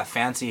can do that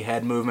fancy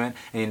head movement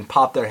and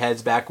pop their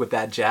heads back with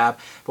that jab.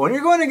 But when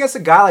you're going against a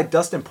guy like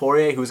Dustin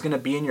Poirier who's going to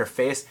be in your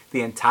face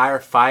the entire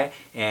fight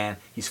and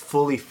he's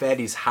fully fed,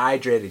 he's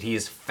hydrated,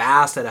 he's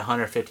fast at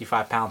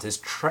 155 pounds,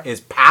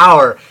 his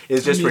power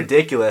is just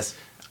ridiculous.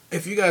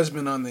 If you guys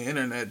been on the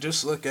internet,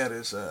 just look at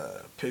his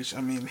picture.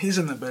 I mean, he's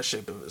in the best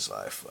shape of his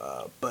life.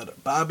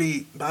 But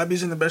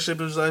Bobby's in the best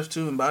shape of his life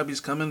too, and Bobby's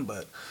coming.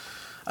 But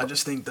I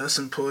just think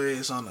Dustin Poirier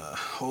is on a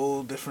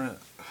whole different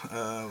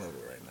level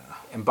right now.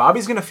 And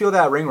Bobby's gonna feel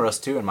that ring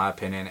rust too, in my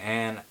opinion.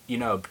 And you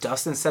know,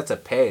 Dustin sets a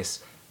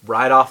pace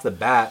right off the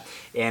bat.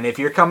 And if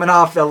you're coming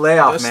off a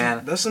layoff,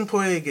 man, Dustin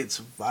Poirier gets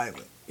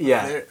violent.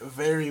 Yeah, very,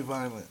 very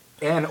violent.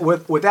 And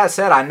with that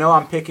said, I know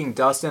I'm picking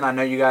Dustin. I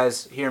know you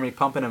guys hear me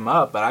pumping him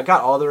up, but I got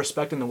all the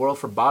respect in the world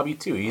for Bobby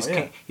too.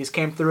 He's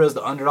came through as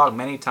the underdog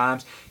many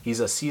times. He's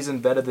a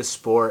seasoned vet of this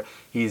sport.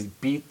 He's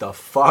beat the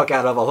fuck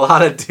out of a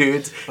lot of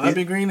dudes.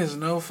 Bobby Green is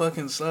no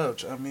fucking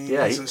slouch. I mean,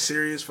 he's a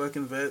serious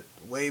fucking vet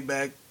way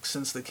back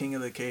since the King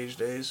of the Cage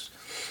days.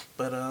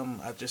 But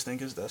I just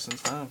think it's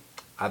Dustin's time.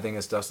 I think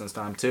it's Dustin's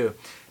time too.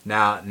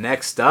 Now,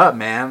 next up,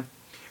 man,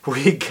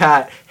 we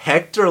got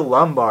Hector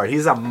Lombard.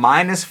 He's a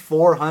minus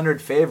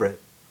 400 favorite.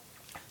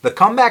 The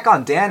comeback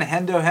on Dan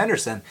Hendo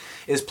Henderson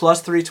is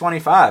plus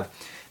 325.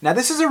 Now,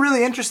 this is a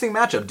really interesting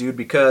matchup, dude,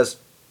 because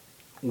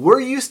we're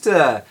used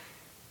to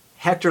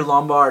Hector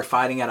Lombard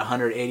fighting at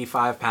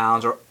 185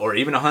 pounds or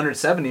even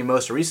 170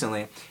 most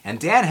recently. And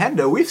Dan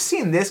Hendo, we've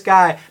seen this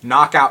guy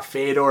knock out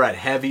Fedor at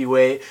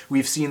heavyweight.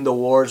 We've seen the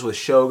wars with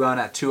Shogun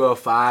at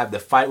 205, the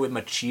fight with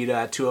Machida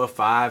at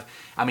 205.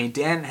 I mean,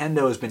 Dan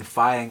Hendo has been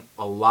fighting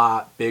a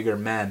lot bigger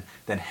men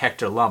than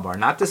Hector Lombard.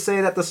 Not to say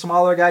that the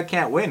smaller guy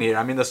can't win here.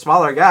 I mean, the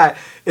smaller guy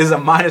is a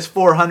minus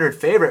 400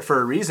 favorite for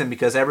a reason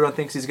because everyone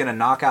thinks he's going to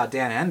knock out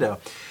Dan Hendo.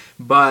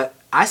 But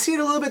I see it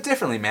a little bit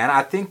differently, man.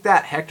 I think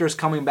that Hector's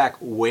coming back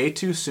way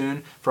too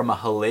soon from a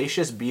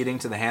hellacious beating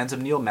to the hands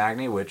of Neil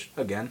Magny, which,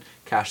 again,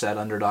 cash that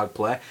underdog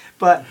play.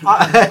 But,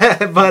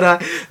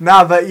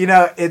 but you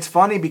know, it's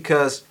funny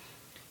because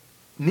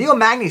Neil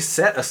Magny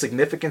set a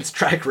significant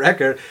strike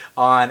record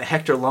on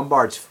Hector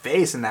Lombard's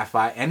face in that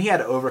fight, and he had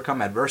to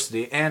overcome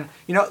adversity. And,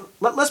 you know,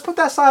 let's put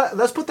that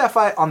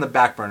fight on the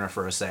back burner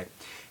for a sec.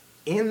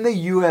 In the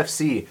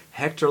UFC,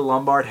 Hector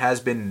Lombard has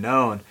been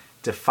known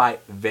to fight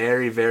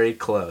very, very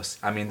close.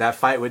 I mean, that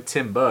fight with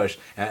Tim Boesch,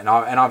 and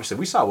obviously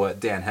we saw what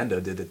Dan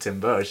Hendo did to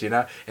Tim Boesch, you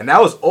know? And that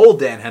was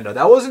old Dan Hendo.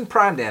 That wasn't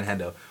prime Dan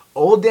Hendo.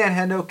 Old Dan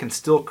Hendo can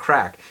still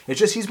crack.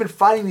 It's just he's been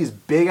fighting these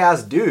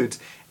big-ass dudes.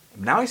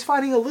 Now he's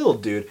fighting a little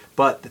dude.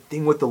 But the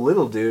thing with the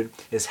little dude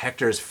is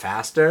Hector's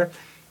faster.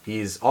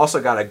 He's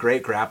also got a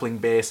great grappling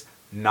base,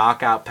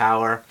 knockout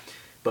power.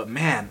 But,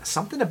 man,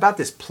 something about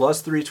this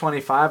plus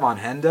 325 on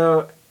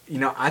Hendo, you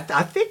know, I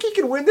think he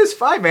can win this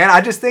fight, man. I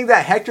just think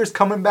that Hector's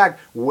coming back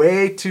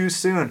way too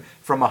soon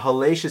from a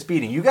hellacious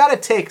beating. You got to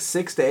take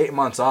 6 to 8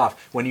 months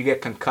off when you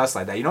get concussed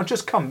like that. You don't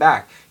just come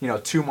back,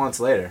 2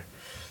 months later.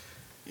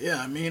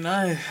 Yeah, I mean,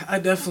 I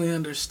definitely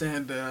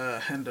understand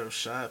Hendo's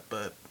shot,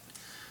 but,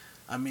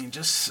 I mean,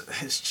 just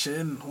his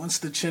chin. Once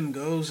the chin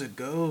goes, it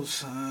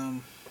goes.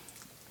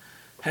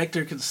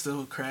 Hector can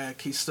still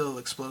crack. He's still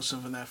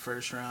explosive in that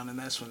first round, and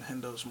that's when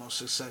Hendo's most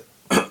success.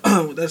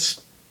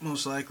 That's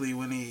most likely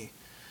when he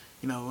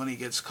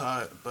gets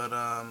caught. But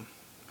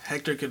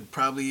Hector could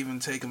probably even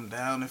take him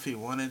down if he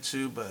wanted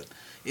to. But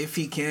if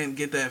he can't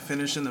get that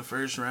finish in the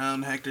first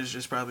round, Hector's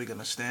just probably going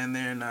to stand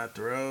there and not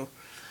throw.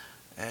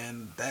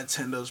 And that's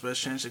Hendo's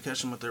best chance to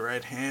catch him with the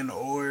right hand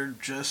or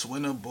just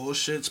win a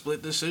bullshit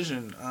split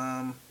decision,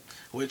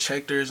 which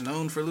Hector is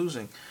known for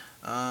losing.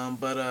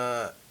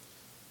 But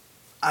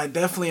I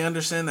definitely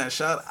understand that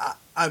shot.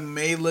 I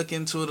may look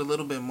into it a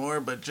little bit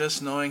more, but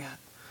just knowing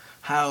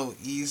how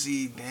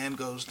easy Dan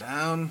goes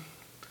down,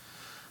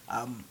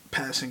 I'm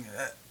passing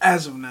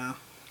as of now.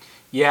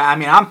 Yeah, I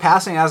mean, I'm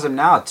passing as of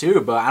now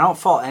too, but I don't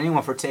fault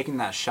anyone for taking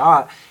that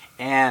shot.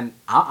 And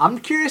I'm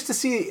curious to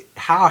see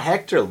how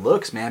Hector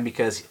looks, man,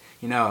 because,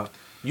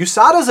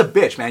 USADA's a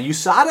bitch, man.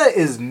 USADA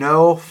is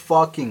no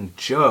fucking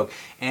joke.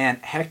 And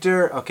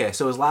Hector, okay,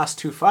 so his last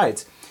 2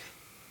 fights,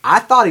 I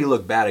thought he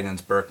looked bad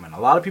against Berkman.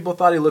 A lot of people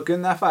thought he looked good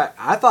in that fight.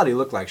 I thought he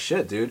looked like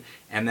shit, dude.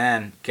 And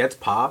then gets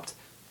popped,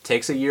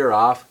 takes a year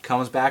off,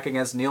 comes back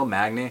against Neil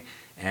Magny,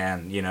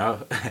 and,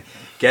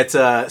 gets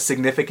a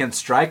significant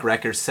strike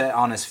record set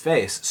on his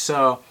face.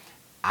 So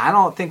I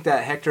don't think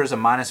that Hector is a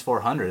minus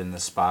 400 in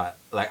this spot.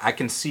 Like, I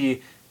can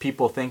see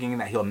people thinking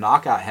that he'll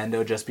knock out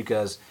Hendo just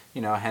because,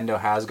 Hendo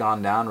has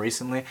gone down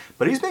recently.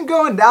 But he's been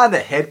going down to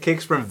head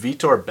kicks from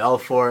Vitor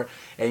Belfort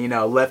and,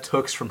 left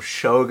hooks from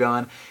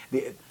Shogun.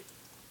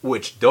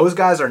 which those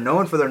guys are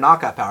known for their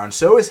knockout power, and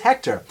so is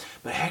Hector.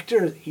 But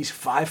Hector, he's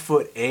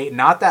 5'8".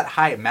 Not that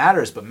height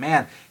matters, but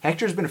man,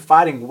 Hector's been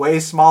fighting way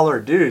smaller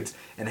dudes,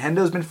 and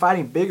Hendo's been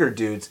fighting bigger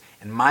dudes.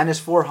 And minus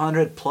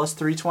 400, plus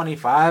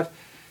 325.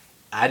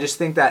 I just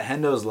think that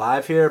Hendo's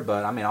live here,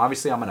 but I mean,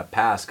 obviously I'm going to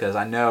pass because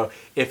I know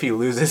if he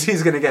loses,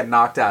 he's going to get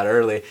knocked out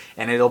early,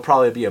 and it'll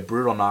probably be a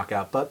brutal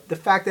knockout. But the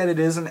fact that it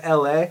is in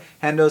LA,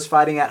 Hendo's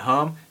fighting at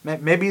home,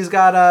 maybe he's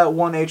got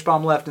one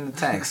H-bomb left in the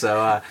tank.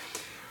 So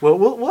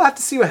we'll have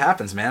to see what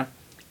happens, man.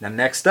 Now,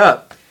 next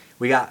up,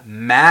 we got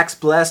Max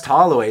Blessed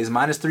Holloway,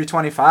 minus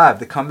 325.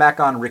 The comeback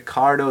on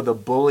Ricardo the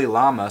Bully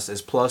Lamas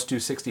is plus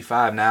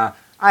 265. Now,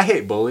 I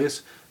hate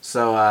bullies,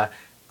 so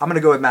I'm going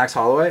to go with Max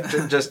Holloway.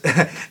 Just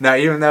now,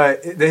 even though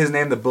his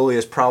name, the Bully,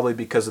 is probably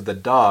because of the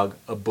dog,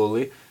 a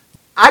bully.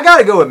 I got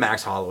to go with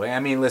Max Holloway. I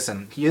mean,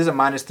 listen, he is a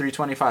minus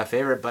 325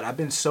 favorite, but I've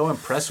been so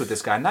impressed with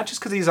this guy. Not just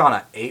because he's on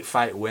an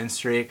 8-fight win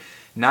streak,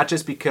 not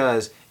just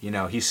because,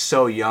 he's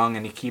so young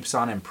and he keeps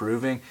on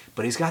improving,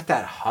 but he's got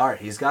that heart.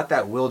 He's got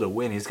that will to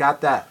win. He's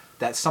got that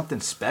something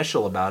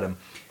special about him.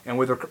 And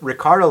with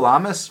Ricardo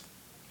Lamas,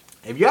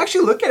 if you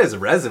actually look at his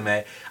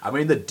resume, I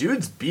mean, the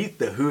dude's beat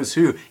the who's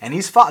who, and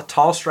he's fought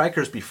tall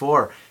strikers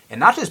before, and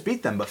not just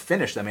beat them, but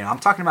finished them. I mean, I'm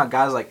talking about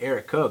guys like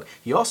Eric Koch.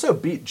 He also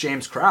beat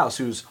James Krause,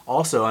 who's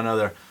also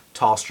another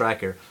tall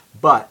striker.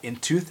 But in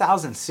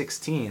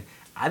 2016,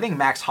 I think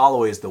Max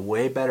Holloway is the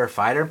way better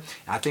fighter.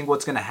 I think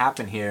what's going to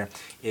happen here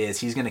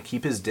is he's going to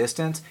keep his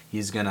distance.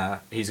 He's going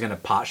to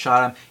pot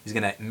shot him. He's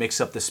going to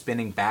mix up the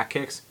spinning back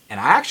kicks. And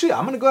I'm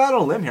going to go out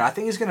on a limb here. I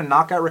think he's going to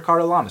knock out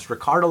Ricardo Lamas.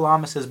 Ricardo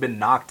Lamas has been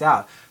knocked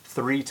out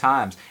 3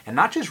 times. And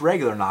not just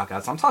regular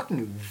knockouts. I'm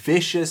talking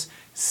vicious,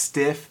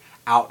 stiff,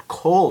 out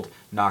cold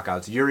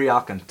knockouts. Yuri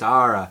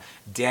Alcantara,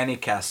 Danny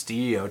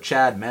Castillo,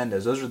 Chad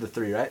Mendes. Those are the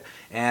 3, right?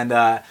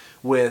 And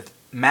with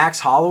Max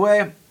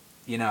Holloway,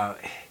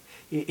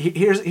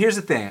 here's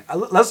the thing.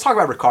 Let's talk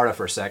about Ricardo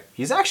for a sec.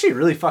 He's actually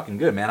really fucking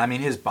good, man. I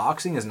mean, his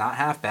boxing is not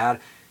half bad.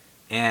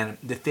 And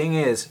the thing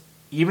is,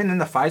 even in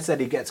the fights that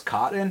he gets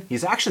caught in,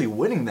 he's actually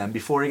winning them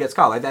before he gets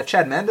caught. Like that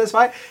Chad Mendes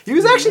fight, he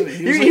was actually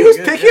he was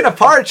picking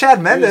apart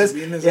Chad Mendes,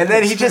 and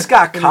then he just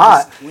got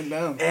caught.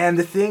 And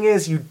the thing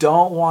is, you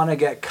don't want to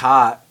get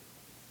caught,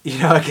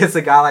 against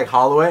a guy like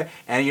Holloway,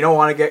 and you don't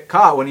want to get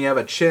caught when you have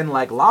a chin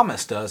like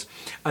Lamas does.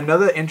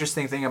 Another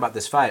interesting thing about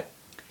this fight,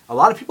 a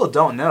lot of people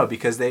don't know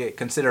because they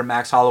consider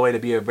Max Holloway to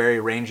be a very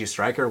rangy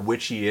striker,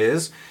 which he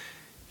is.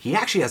 He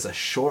actually has a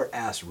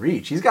short-ass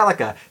reach. He's got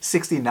like a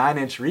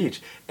 69-inch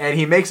reach, and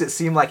he makes it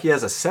seem like he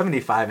has a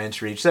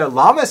 75-inch reach. So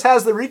Lamas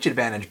has the reach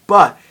advantage,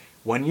 but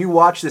when you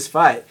watch this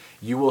fight,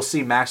 you will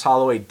see Max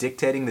Holloway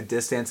dictating the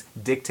distance,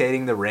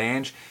 dictating the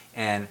range,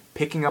 and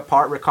picking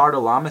apart Ricardo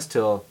Lamas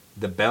until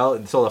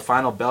the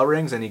final bell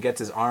rings and he gets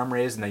his arm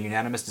raised in a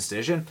unanimous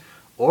decision,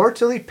 or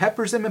till he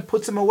peppers him and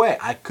puts him away.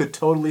 I could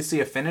totally see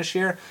a finish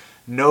here.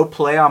 No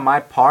play on my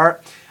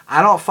part.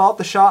 I don't fault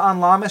the shot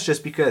on Lamas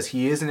just because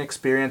he is an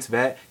experienced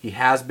vet. He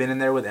has been in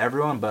there with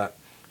everyone, but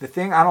the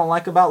thing I don't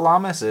like about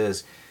Lamas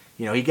is,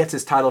 he gets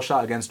his title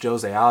shot against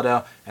Jose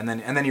Aldo, and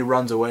then he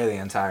runs away the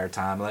entire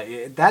time.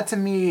 Like that to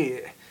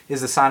me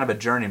is a sign of a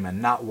journeyman,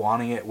 not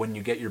wanting it when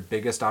you get your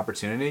biggest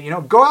opportunity.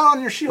 Go out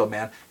on your shield,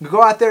 man.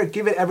 Go out there,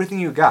 give it everything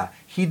you got.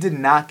 He did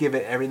not give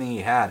it everything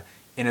he had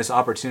in his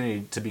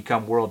opportunity to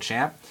become world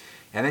champ.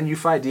 And then you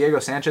fight Diego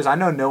Sanchez. I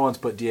know no one's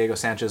put Diego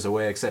Sanchez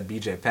away except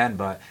BJ Penn,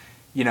 but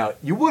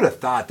you would have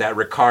thought that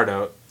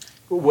Ricardo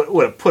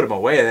would have put him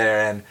away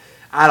there. And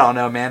I don't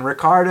know, man.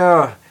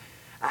 Ricardo,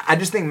 I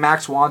just think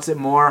Max wants it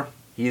more.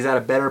 He's at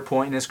a better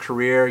point in his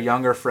career,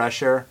 younger,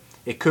 fresher.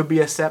 It could be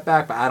a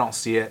setback, but I don't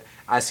see it.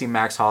 I see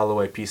Max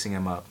Holloway piecing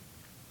him up.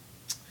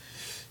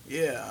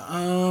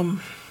 Yeah.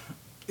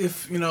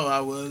 If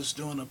I was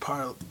doing a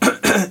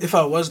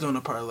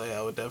parlay,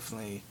 I would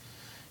definitely,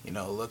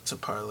 look to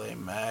parlay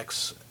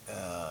Max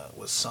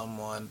with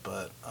someone.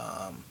 But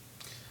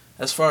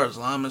as far as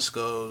Lamas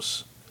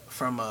goes,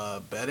 from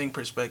a betting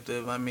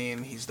perspective, I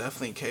mean, he's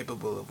definitely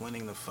capable of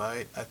winning the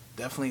fight. I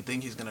definitely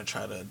think he's going to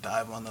try to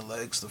dive on the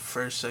legs the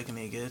first second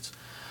he gets.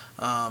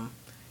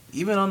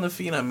 Even on the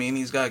feet, I mean,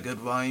 he's got good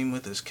volume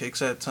with his kicks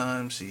at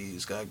times.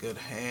 He's got good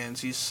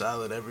hands. He's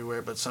solid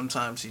everywhere, but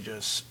sometimes he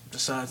just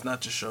decides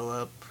not to show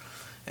up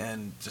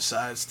and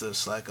decides to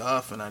slack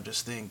off. And I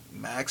just think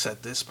Max,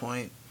 at this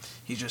point,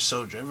 he's just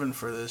so driven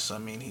for this. I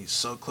mean, he's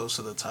so close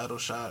to the title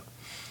shot.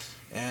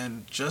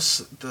 And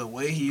just the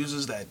way he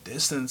uses that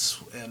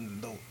distance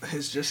and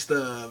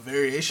the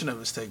variation of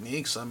his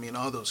techniques. I mean,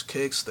 all those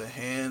kicks, the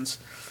hands,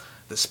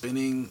 the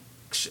spinning,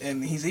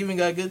 and he's even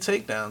got good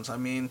takedowns. I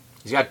mean,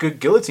 he's got good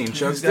guillotine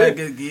chokes. He's got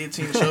good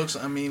guillotine chokes.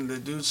 I mean, the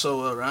dude's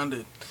so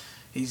well-rounded.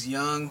 He's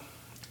young.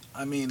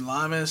 I mean,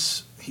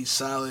 Lamas, he's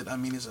solid. I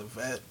mean, he's a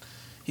vet.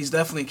 He's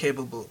definitely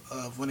capable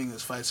of winning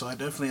this fight. So I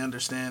definitely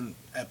understand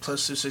at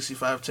plus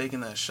 265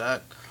 taking that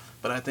shot.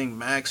 But I think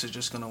Max is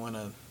just going to win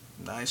a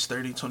nice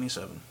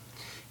 30-27.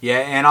 Yeah,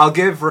 and I'll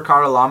give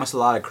Ricardo Lamas a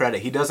lot of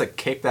credit. He does a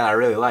kick that I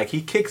really like.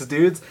 He kicks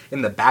dudes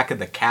in the back of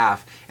the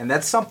calf, and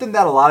that's something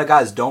that a lot of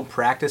guys don't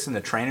practice in the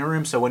training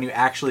room. So when you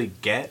actually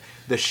get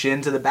the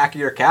shin to the back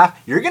of your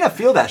calf, you're going to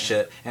feel that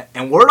shit.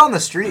 And word on the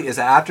street is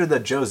that after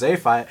the Jose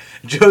fight,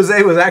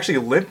 Jose was actually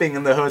limping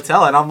in the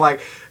hotel, and I'm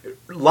like,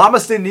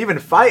 Lamas didn't even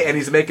fight, and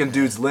he's making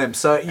dudes limp.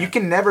 So you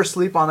can never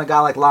sleep on a guy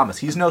like Lamas.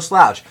 He's no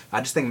slouch.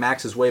 I just think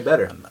Max is way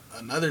better.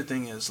 Another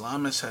thing is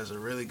Lamas has a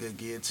really good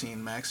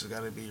guillotine. Max has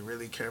got to be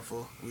really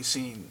careful. We've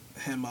seen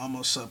him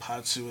almost sub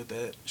Hatsu with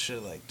that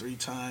shit like 3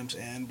 times,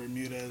 and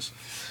Bermudez.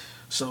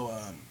 So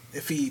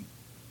if he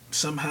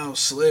somehow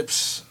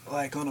slips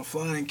like on a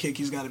flying kick,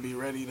 he's got to be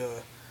ready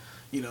to,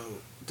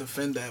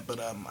 defend that. But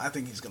I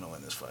think he's gonna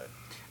win this fight.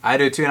 I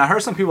do too, and I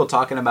heard some people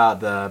talking about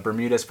the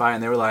Bermudez fight,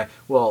 and they were like,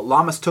 well,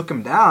 Lamas took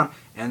him down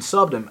and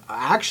subbed him.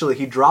 Actually,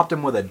 he dropped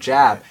him with a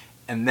jab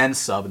and then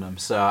subbed him.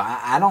 So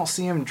I don't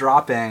see him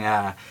dropping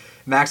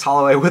Max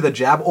Holloway with a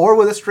jab or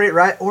with a straight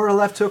right or a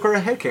left hook or a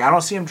head kick. I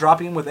don't see him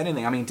dropping him with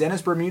anything. I mean,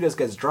 Dennis Bermudez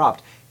gets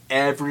dropped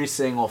every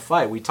single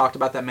fight. We talked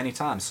about that many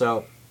times.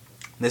 So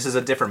this is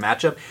a different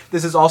matchup.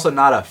 This is also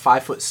not a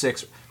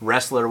 5'6"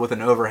 wrestler with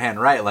an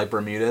overhand right like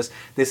Bermudez.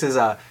 This is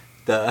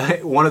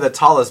one of the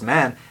tallest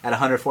men at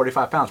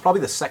 145 pounds,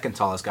 probably the second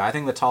tallest guy. I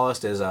think the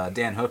tallest is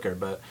Dan Hooker,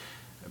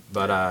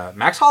 but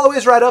Max Holloway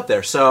is right up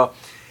there. So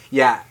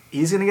yeah,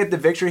 he's gonna get the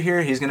victory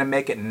here. He's gonna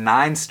make it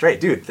 9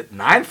 straight, dude.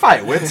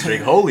 9-fight win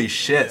streak. Holy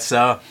shit! Yeah.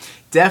 So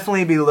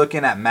definitely be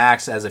looking at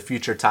Max as a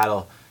future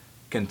title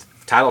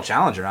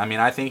challenger. I mean,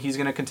 I think he's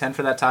gonna contend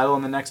for that title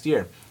in the next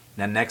year.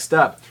 Now next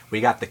up, we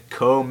got the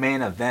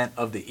co-main event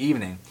of the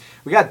evening.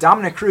 We got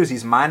Dominick Cruz.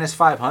 He's minus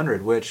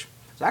 500, which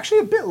is actually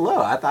a bit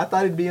low. I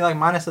thought it'd be like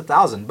minus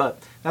 1,000,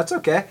 but that's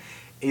okay.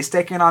 He's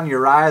taking on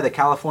Uriah, the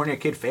California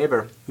Kid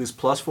Faber, who's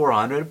plus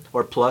 400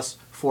 or plus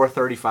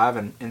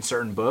 435 in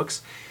certain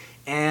books.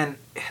 And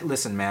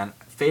listen, man,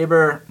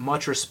 Faber,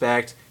 much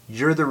respect.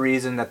 You're the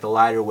reason that the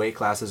lighter weight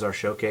classes are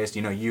showcased.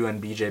 You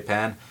and BJ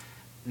Penn.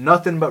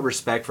 Nothing but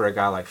respect for a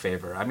guy like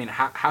Faber. I mean,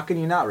 how can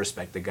you not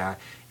respect the guy?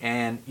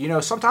 And,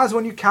 sometimes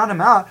when you count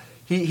him out,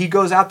 he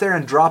goes out there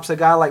and drops a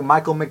guy like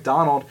Michael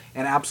McDonald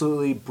and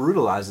absolutely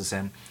brutalizes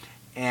him.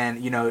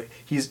 And,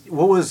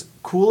 what was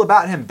cool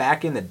about him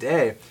back in the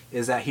day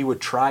is that he would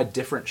try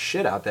different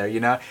shit out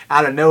there,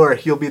 Out of nowhere,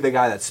 he'll be the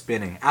guy that's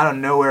spinning. Out of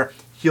nowhere,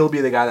 he'll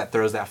be the guy that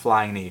throws that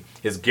flying knee.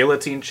 His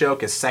guillotine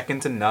choke is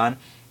second to none.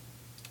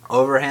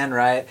 Overhand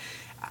right.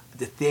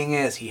 The thing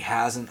is, he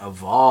hasn't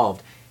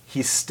evolved.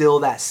 He's still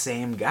that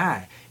same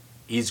guy.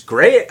 He's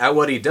great at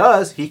what he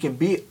does. He can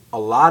beat a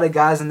lot of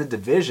guys in the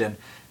division,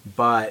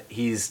 but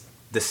he's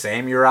the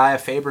same Uriah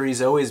Faber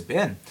he's always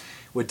been.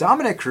 With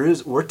Dominick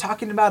Cruz, we're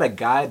talking about a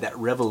guy that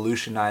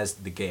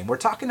revolutionized the game. We're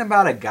talking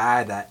about a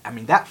guy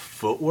that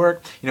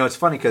footwork. It's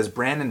funny because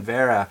Brandon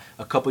Vera,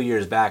 a couple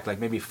years back, like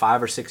maybe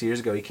 5 or 6 years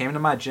ago, he came to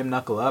my gym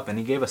Knuckle Up and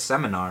he gave a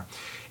seminar.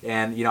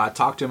 And, I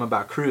talked to him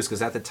about Cruz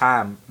because at the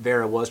time,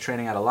 Vera was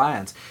training at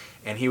Alliance.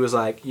 And he was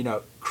like,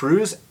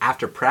 Cruz,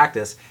 after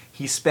practice,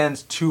 he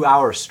spends 2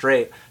 hours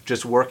straight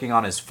just working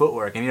on his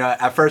footwork. And,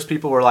 at first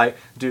people were like,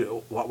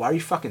 dude, why are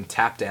you fucking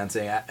tap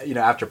dancing,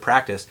 after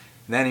practice?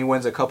 And then he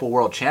wins a couple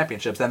world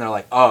championships. Then they're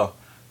like, oh,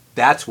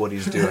 that's what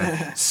he's doing.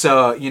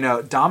 So,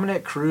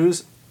 Dominick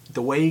Cruz,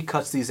 the way he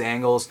cuts these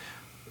angles,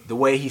 the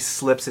way he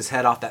slips his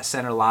head off that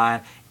center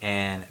line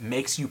and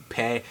makes you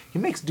pay. He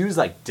makes dudes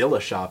like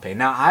Dillashaw pay.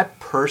 Now, I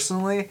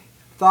personally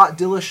thought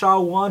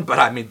Dillashaw won, but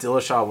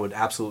Dillashaw would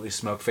absolutely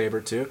smoke Faber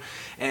too.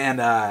 And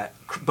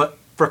but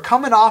for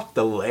coming off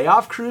the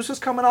layoff Cruz was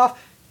coming off,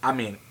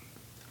 I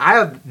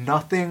have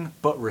nothing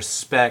but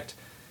respect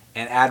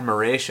and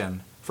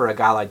admiration for a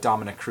guy like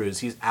Dominick Cruz.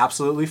 He's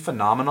absolutely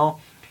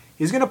phenomenal.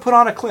 He's going to put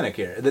on a clinic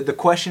here. The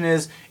question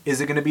is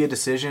it going to be a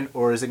decision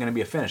or is it going to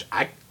be a finish?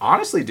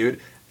 Honestly, dude,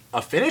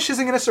 a finish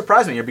isn't going to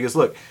surprise me here because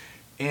look,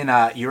 in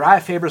Uriah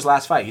Faber's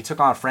last fight, he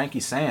took on Frankie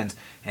Saenz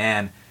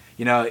and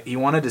he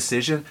won a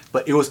decision,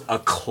 but it was a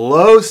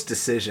close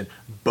decision.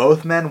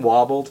 Both men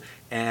wobbled,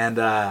 and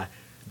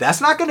that's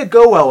not going to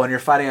go well when you're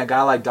fighting a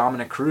guy like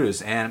Dominick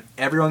Cruz. And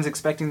everyone's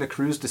expecting the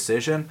Cruz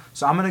decision,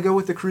 so I'm going to go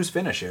with the Cruz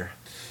finish here.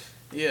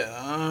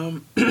 Yeah,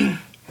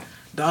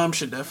 Dom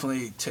should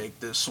definitely take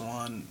this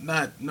one.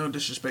 No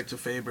disrespect to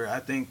Faber.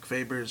 I think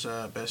Faber's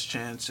best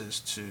chance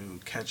is to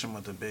catch him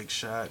with a big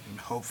shot,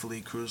 and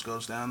hopefully Cruz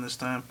goes down this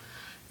time.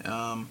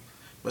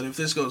 But if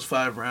this goes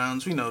 5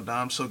 rounds, we know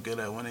Dom's so good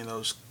at winning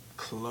those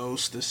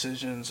close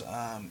decisions,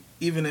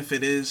 even if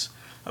it is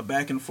a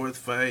back and forth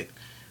fight.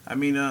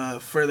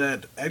 For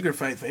that Edgar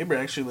fight, Faber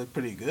actually looked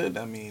pretty good.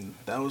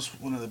 That was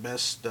one of the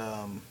best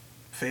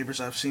Fabers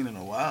I've seen in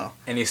a while.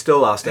 And he still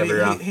lost every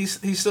round. He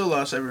still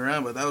lost every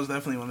round, but that was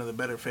definitely one of the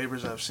better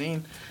Fabers I've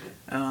seen.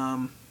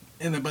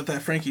 But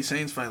that Frankie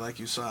Saenz fight, like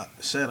you said,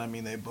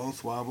 they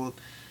both wobbled.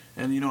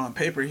 And, on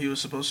paper, he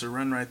was supposed to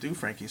run right through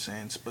Frankie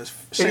Saenz. But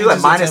Saenz he was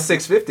like minus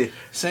 650.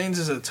 Saenz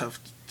is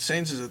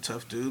a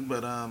tough dude,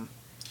 but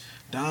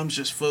Dom's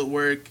just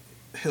footwork.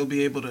 He'll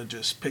be able to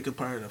just pick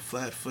apart a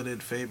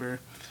flat-footed Faber,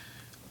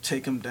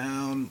 take him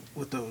down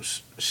with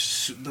those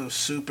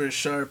super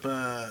sharp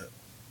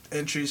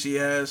entries he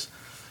has.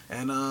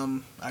 And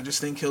I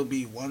just think he'll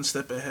be one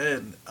step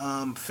ahead.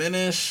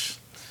 Finish,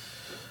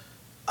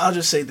 I'll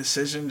just say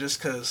decision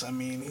just because, I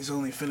mean, he's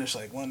only finished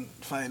like one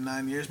fight in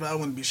 9 years, but I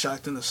wouldn't be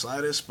shocked in the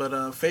slightest.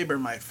 But Faber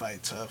might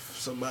fight tough.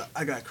 So but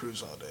I got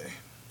Cruz all day.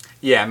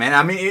 Yeah, man.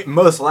 I mean, it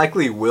most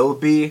likely will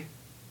be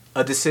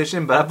a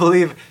decision, but I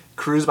believe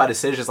Cruz by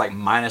decision is like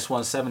minus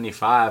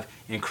 175,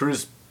 and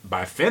Cruz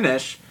by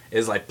finish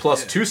is like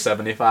plus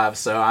 275.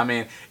 So, I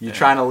mean, you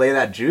trying to lay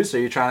that juice or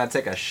you trying to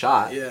take a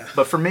shot? Yeah.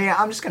 But for me,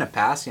 I'm just going to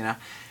pass, you know.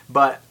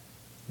 But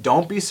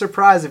don't be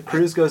surprised if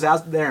Cruz goes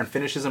out there and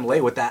finishes him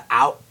late with that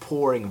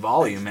outpouring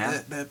volume,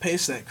 man. That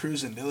pace that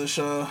Cruz and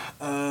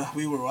Dillashaw,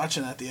 we were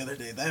watching that the other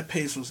day. That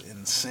pace was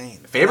insane.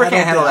 Faber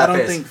can't handle that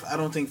pace. I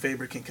don't think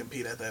Faber can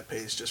compete at that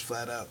pace, just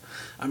flat out.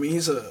 I mean,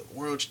 he's a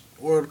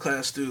world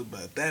class dude,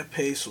 but that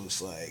pace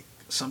was like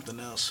something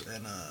else,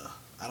 and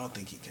I don't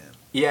think he can.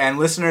 Yeah, and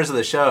listeners of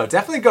the show,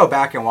 definitely go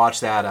back and watch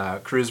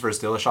that Cruz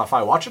versus Dillashaw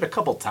fight. Watch it a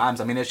couple times.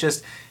 I mean, it's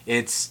just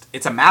it's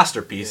a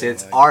masterpiece.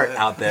 It's art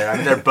out there. I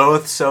mean, they're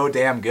both so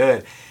damn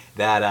good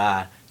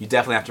that you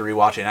definitely have to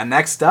rewatch it. And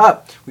next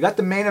up, we got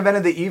the main event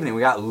of the evening.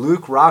 We got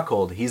Luke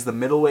Rockhold. He's the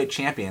middleweight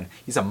champion.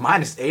 He's a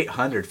minus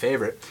 800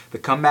 favorite. The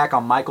comeback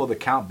on Michael the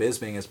Count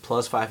Bisping is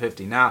plus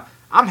 550. Now,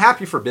 I'm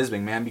happy for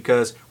Bisping, man,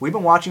 because we've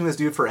been watching this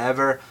dude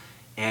forever,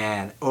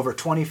 and over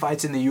 20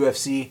 fights in the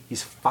UFC,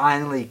 he's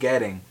finally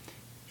getting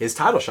his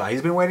title shot.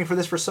 He's been waiting for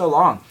this for so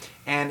long.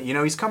 And, you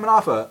know, he's coming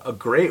off a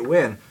great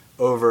win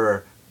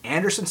over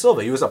Anderson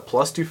Silva. He was a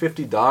plus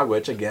 250 dog,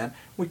 which, again,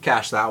 we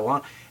cashed that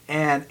one.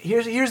 And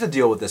here's the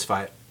deal with this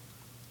fight.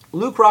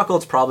 Luke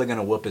Rockhold's probably going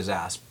to whoop his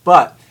ass.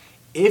 But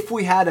if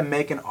we had to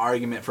make an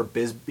argument for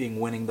Bisping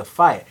winning the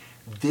fight,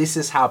 this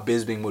is how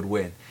Bisping would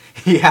win.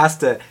 He has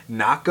to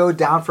not go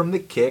down from the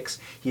kicks.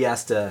 He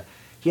has to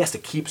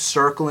keep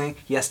circling.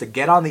 He has to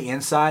get on the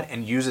inside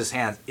and use his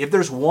hands. If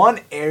there's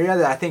one area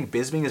that I think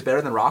Bisping is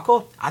better than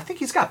Rockhold, I think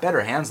he's got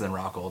better hands than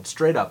Rockhold,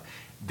 straight up.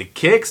 The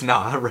kicks?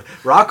 No.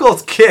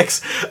 Rockhold's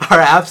kicks are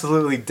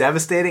absolutely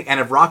devastating,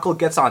 and if Rockhold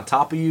gets on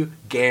top of you,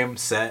 game,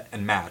 set,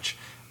 and match.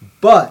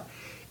 But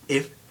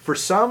if for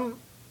some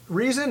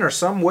reason or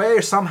some way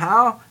or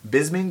somehow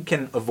Bisping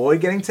can avoid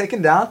getting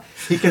taken down,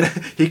 he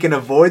can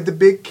avoid the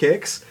big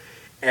kicks,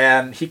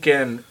 and he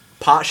can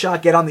pot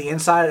shot, get on the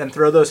inside, and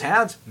throw those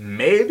hands,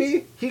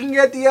 maybe he can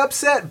get the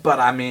upset. But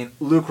I mean,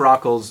 Luke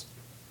Rockhold's,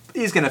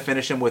 he's gonna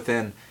finish him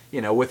within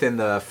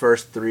the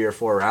first 3 or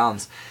 4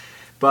 rounds.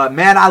 But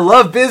man, I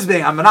love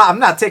Bisping. I'm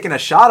not taking a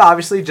shot,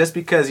 obviously, just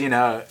because, you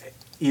know,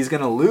 he's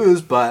gonna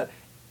lose. But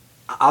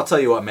I'll tell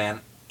you what, man,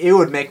 it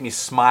would make me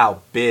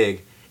smile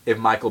big if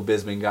Michael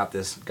Bisping got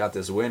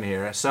this win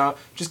here. So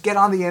just get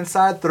on the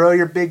inside, throw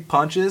your big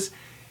punches.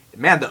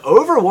 Man, the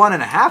over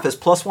 1.5 is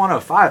plus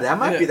 105. That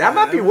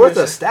might be worth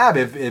a stab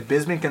if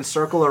Bisping can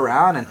circle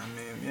around. And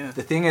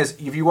the thing is,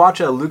 if you watch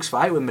Luke's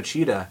fight with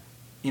Machida,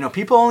 you know,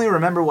 people only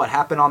remember what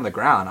happened on the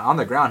ground. On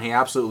the ground, he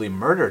absolutely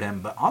murdered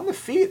him. But on the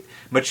feet,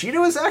 Machida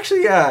was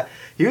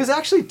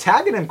actually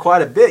tagging him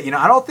quite a bit. You know,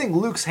 I don't think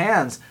Luke's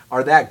hands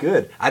are that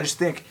good. I just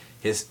think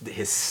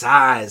his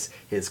size,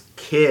 his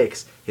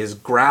kicks, his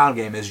ground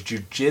game, his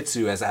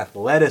jiu-jitsu, his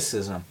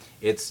athleticism,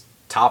 it's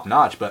top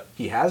notch. But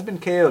he has been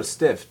KO'd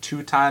stiff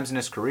 2 times in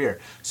his career,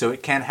 so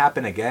it can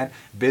happen again.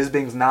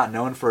 Bisping's not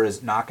known for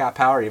his knockout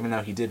power, even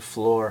though he did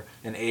floor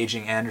an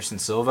aging Anderson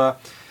Silva.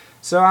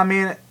 So, I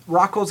mean,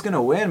 Rockhold's going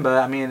to win,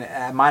 but, I mean,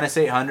 at minus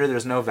 800,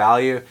 there's no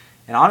value.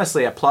 And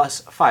honestly, at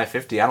plus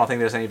 550, I don't think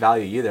there's any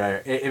value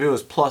either. If it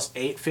was plus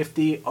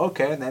 850,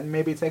 okay, then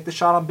maybe take the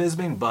shot on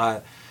Bisping.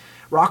 But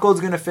Rockhold's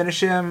going to finish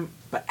him.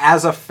 But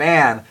as a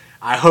fan,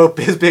 I hope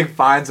Bisping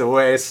finds a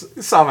way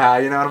somehow.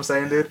 You know what I'm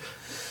saying, dude?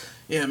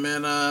 Yeah,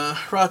 man,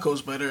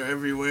 Rockhold's better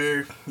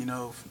everywhere, you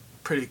know,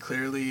 pretty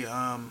clearly.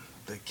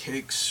 The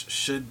kicks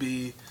should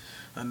be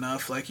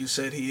enough. Like you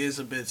said, he is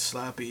a bit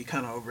sloppy. He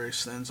kind of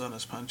overextends on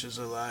his punches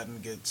a lot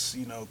and gets,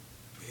 you know,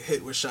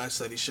 hit with shots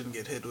that he shouldn't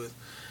get hit with.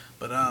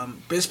 But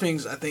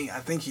Bisping's, I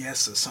think he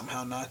has to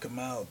somehow knock him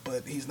out,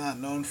 but he's not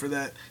known for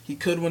that. He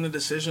could win a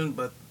decision,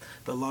 but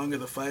the longer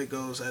the fight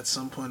goes, at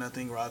some point I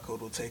think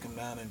Rockhold will take him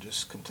down and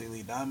just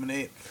completely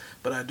dominate.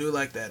 But I do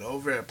like that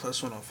over at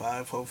plus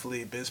 105.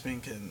 Hopefully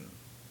Bisping can,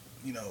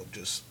 you know,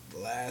 just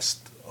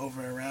last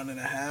over a round and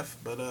a half.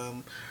 But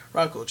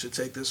Rockhold should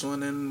take this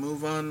one and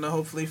move on to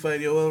hopefully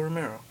fight Yoel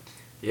Romero.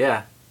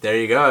 Yeah, there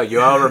you go.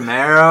 Yoel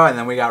Romero, and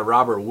then we got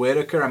Robert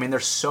Whittaker. I mean,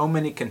 there's so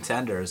many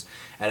contenders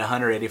at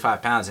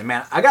 185 pounds. And,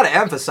 man, I got to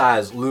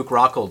emphasize Luke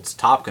Rockhold's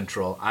top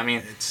control. I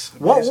mean,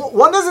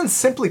 one doesn't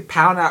simply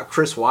pound out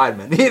Chris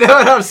Weidman. You know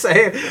what I'm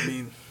saying? I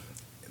mean,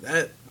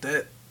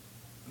 that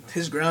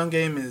his ground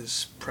game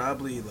is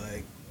probably,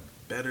 like,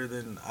 better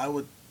than I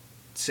would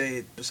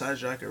say,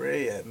 besides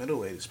Jacare at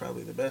middleweight, is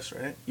probably the best,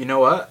 right? You know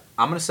what?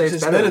 I'm gonna say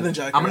it's better than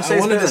Jacare. I'm gonna say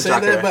it's better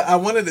than Jacare. I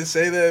wanted to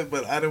say that,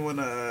 but I didn't want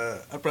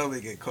to. I probably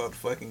get called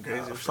fucking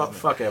crazy.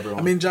 Fuck everyone.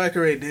 I mean,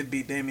 Jacare did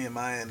beat Damian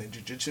Maia in a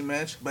jiu-jitsu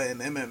match, but in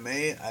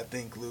MMA, I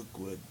think Luke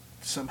would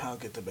somehow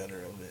get the better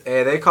of it.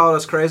 Hey, they called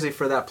us crazy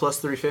for that plus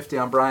 350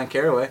 on Brian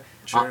Caraway.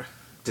 Sure.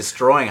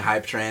 destroying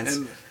hype trains.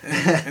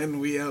 And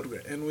we out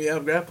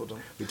grappled him.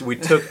 We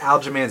took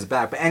Aljamain's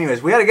back. But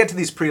anyways, we got to get to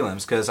these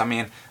prelims because, I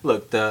mean,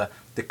 look, the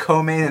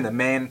co-main and the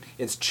main,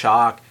 it's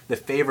chalk. The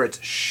favorites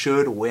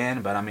should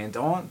win, but, I mean,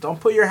 don't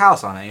put your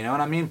house on it, you know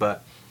what I mean?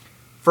 But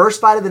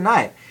first fight of the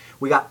night,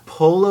 we got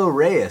Polo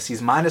Reyes.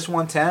 He's minus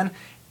 110,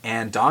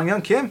 and Dong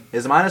Hyun Kim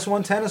is minus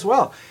 110 as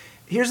well.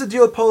 Here's the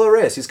deal with Polo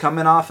Reyes. He's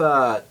coming off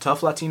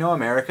Tough Latino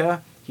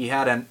America. He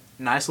had a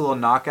nice little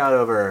knockout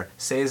over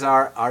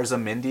Cesar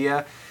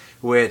Arzamendia,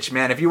 which,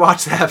 man, if you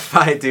watch that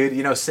fight, dude,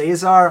 you know,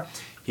 Cesar,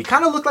 he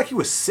kind of looked like he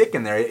was sick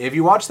in there. If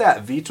you watch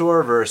that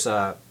Vitor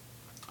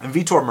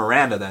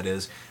Miranda, that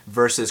is,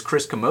 versus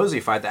Chris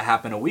Camozzi fight that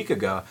happened a week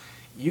ago,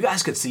 you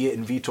guys could see it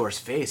in Vitor's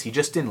face. He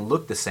just didn't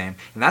look the same.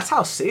 And that's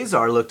how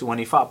Cesar looked when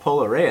he fought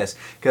Polo Reyes.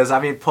 Because,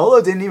 I mean,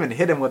 Polo didn't even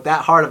hit him with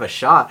that hard of a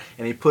shot,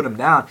 and he put him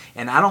down.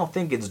 And I don't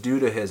think it's due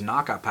to his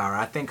knockout power.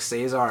 I think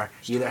Cesar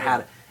either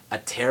had a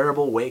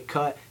terrible weight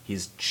cut,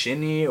 he's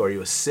chinny, or he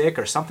was sick,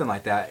 or something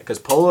like that. Because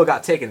Polo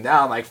got taken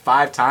down like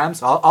 5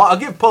 times. I'll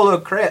give Polo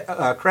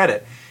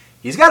credit.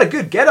 He's got a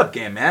good get-up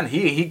game, man.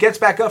 He gets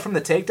back up from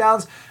the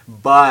takedowns,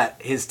 but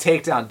his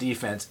takedown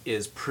defense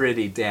is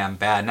pretty damn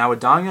bad. Now with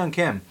Dong Hyun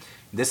Kim,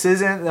 this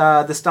isn't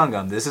the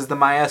Stungum. This is the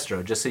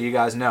Maestro, just so you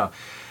guys know.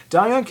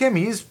 Dong Hyun Kim,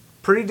 he's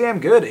pretty damn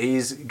good.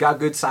 He's got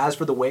good size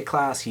for the weight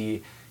class.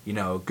 He, you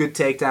know, good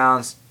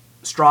takedowns,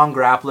 strong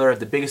grappler.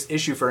 The biggest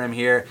issue for him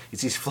here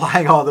is he's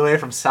flying all the way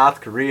from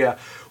South Korea.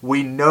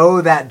 We know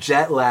that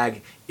jet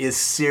lag is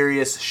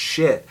serious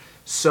shit.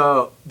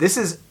 So this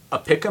is a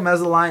pick'em, as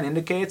the line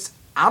indicates.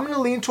 I'm going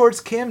to lean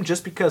towards Kim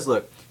just because,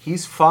 look,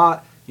 he's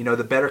fought, you know,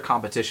 the better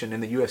competition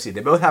in the UFC.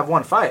 They both have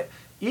one fight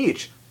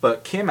each.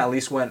 But Kim at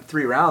least went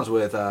 3 rounds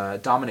with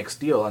Dominic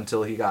Steele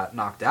until he got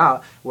knocked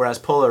out, whereas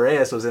Polo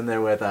Reyes was in there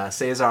with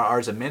Cesar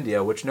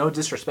Arzamendia, which, no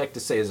disrespect to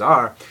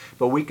Cesar,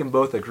 but we can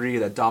both agree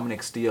that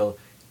Dominic Steele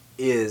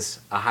is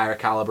a higher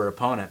caliber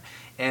opponent.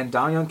 And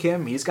Dong Hyun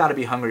Kim, he's got to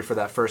be hungry for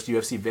that first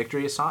UFC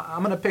victory, so I'm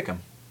going to pick him.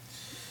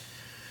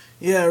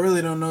 Yeah, I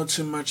really don't know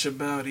too much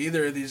about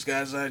either of these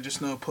guys. I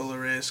just know Polo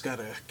Reyes got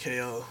a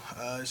KO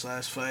his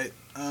last fight.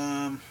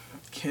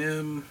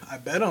 Kim, I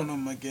bet on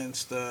him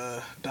against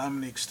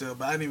Dominic Steele,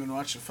 but I didn't even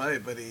watch the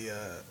fight, but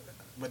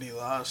he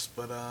lost.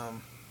 But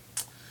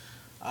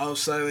I'll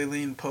slightly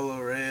lean Polo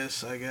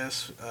Reyes, I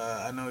guess.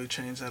 I know he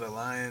trains at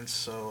Alliance,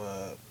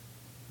 so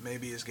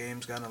maybe his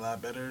game's gotten a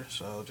lot better.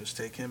 So I'll just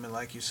take him. And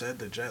like you said,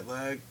 the jet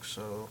lag.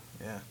 So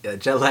yeah. Yeah,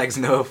 jet lag's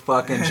no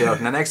fucking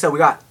joke. Now next up we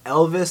got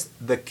Elvis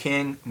the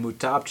King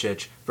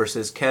Mutapcic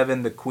versus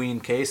Kevin the Queen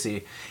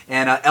Casey.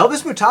 And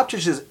Elvis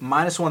Mutapcic is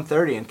minus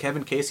 130 and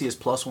Kevin Casey is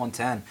plus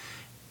 110.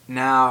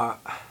 Now,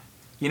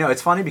 you know,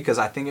 it's funny because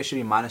I think it should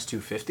be minus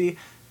 250,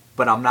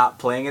 but I'm not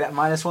playing it at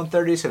minus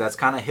 130, so that's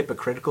kind of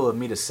hypocritical of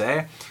me to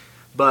say.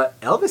 But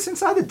Elvis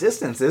inside the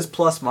distance is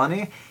plus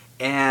money.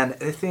 And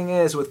the thing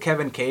is, with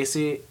Kevin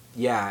Casey,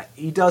 yeah,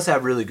 he does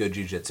have really good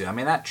jiu-jitsu. I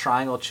mean, that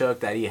triangle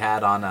choke that he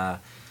had on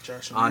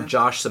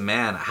Josh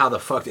Saman, how the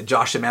fuck did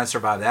Josh Saman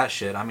survive that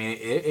shit? I mean,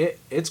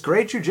 it's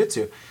great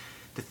jiu-jitsu.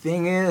 The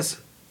thing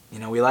is, you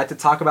know, we like to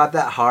talk about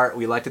that heart.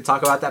 We like to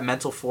talk about that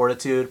mental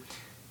fortitude.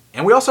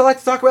 And we also like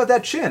to talk about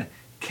that chin.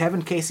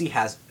 Kevin Casey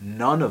has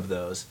none of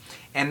those.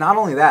 And not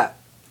only that,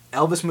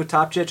 Elvis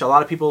Mutapcic, a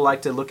lot of people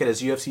like to look at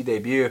his UFC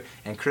debut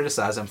and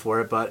criticize him for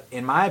it, but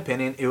in my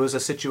opinion, it was a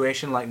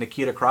situation like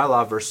Nikita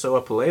Krylov versus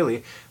Soa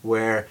Paleli,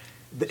 where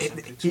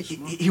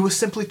he was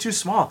simply too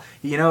small.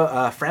 You know,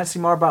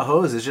 Francimar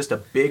Barros is just a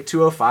big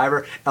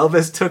 205er.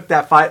 Elvis took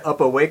that fight up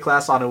a weight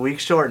class on a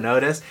week's short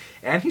notice,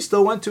 and he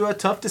still went to a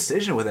tough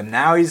decision with him.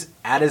 Now he's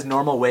at his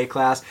normal weight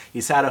class.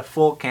 He's had a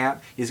full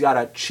camp. He's got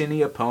a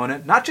chinny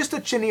opponent. Not just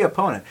a chinny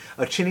opponent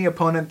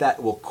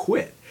that will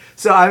quit.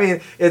 So, I mean,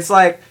 it's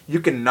like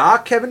you can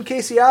knock Kevin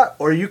Casey out,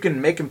 or you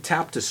can make him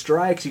tap to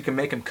strikes. You can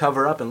make him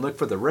cover up and look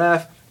for the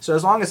ref. So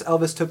as long as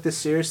Elvis took this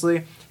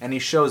seriously and he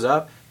shows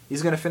up,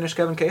 he's going to finish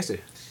Kevin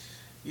Casey.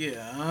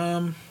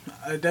 Yeah,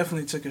 I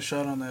definitely took a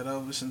shot on that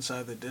Elvis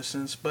inside the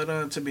distance.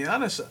 But to be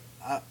honest,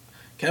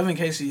 Kevin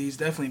Casey, he's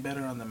definitely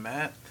better on the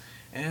mat.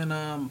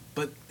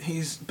 But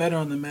he's better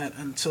on the mat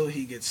until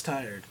he gets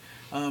tired.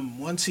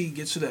 Once he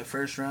gets to that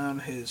first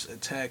round, his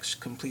attacks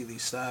completely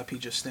stop. He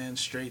just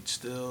stands straight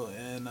still,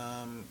 and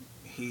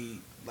he,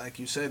 like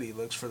you said, he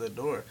looks for the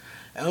door.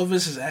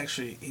 Elvis is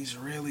actually, he's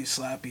really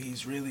sloppy.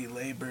 He's really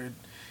labored.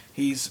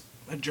 He's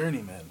a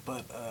journeyman,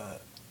 but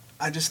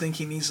I just think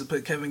he needs to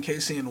put Kevin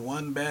Casey in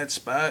one bad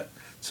spot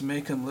to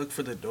make him look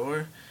for the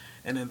door,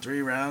 and in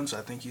 3 rounds,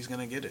 I think he's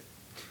going to get it.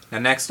 Now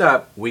next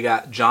up, we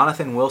got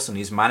Jonathan Wilson.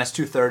 He's minus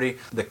 230.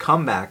 The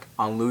comeback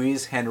on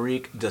Luis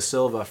Henrique da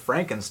Silva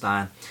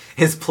Frankenstein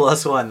is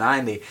plus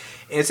 190.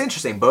 It's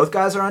interesting. Both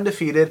guys are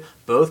undefeated.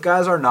 Both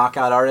guys are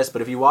knockout artists.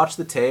 But if you watch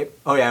the tape,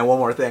 oh yeah, and one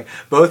more thing.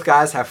 Both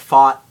guys have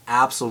fought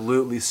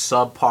absolutely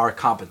subpar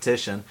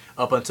competition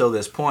up until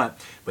this point.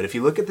 But if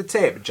you look at the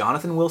tape,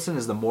 Jonathan Wilson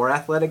is the more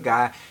athletic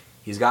guy.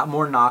 He's got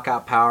more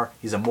knockout power.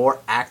 He's a more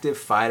active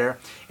fighter.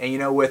 And, you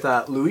know, with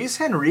Luis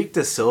Henrique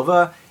da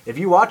Silva, if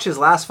you watch his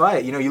last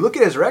fight, you know, you look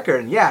at his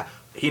record, and yeah,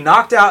 he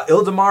knocked out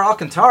Ildemar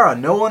Alcantara.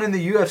 No one in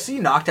the UFC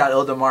knocked out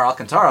Ildemar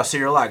Alcantara. So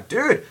you're like,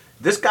 dude,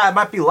 this guy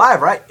might be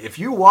live, right? If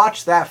you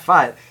watch that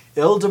fight,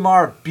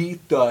 Ildemar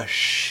beat the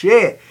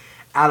shit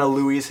out of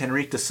Luis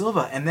Henrique da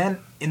Silva. And then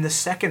in the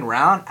second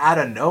round, out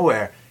of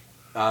nowhere,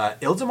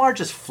 Ildemar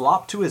just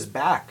flopped to his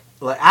back.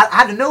 Like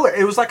out of nowhere,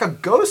 it was like a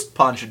ghost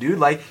punch, dude.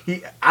 Like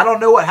I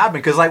don't know what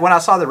happened, because like when I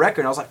saw the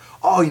record, I was like,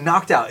 oh, he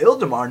knocked out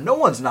Ildemar. No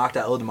one's knocked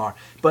out Ildemar,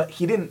 but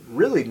he didn't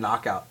really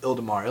knock out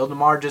Ildemar.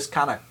 Ildemar just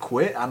kind of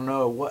quit. I don't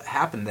know what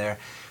happened there.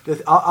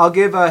 I'll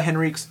give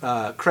Henrique's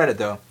credit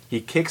though.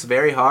 He kicks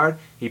very hard,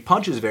 he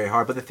punches very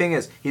hard, but the thing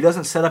is, he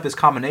doesn't set up his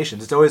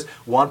combinations. It's always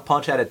one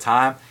punch at a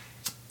time.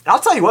 And I'll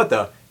tell you what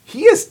though.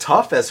 He is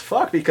tough as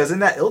fuck, because in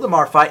that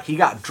Ildemar fight, he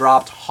got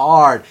dropped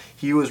hard.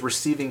 He was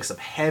receiving some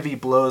heavy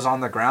blows on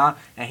the ground,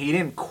 and he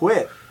didn't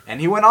quit. And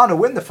he went on to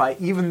win the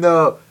fight, even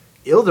though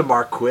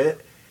Ildemar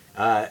quit.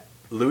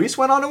 Luis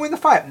went on to win the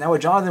fight. Now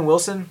with Jonathan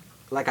Wilson,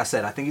 like I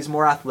said, I think he's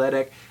more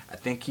athletic. I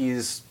think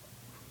he's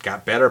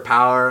got better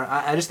power.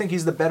 I just think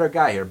he's the better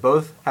guy here.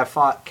 Both have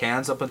fought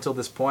cans up until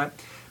this point.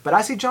 But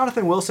I see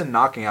Jonathan Wilson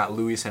knocking out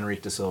Luis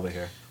Henrique da Silva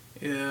here.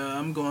 Yeah,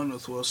 I'm going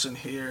with Wilson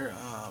here.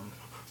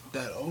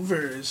 That over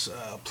is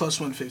plus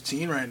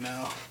 115 right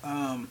now.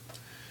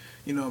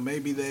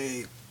 Maybe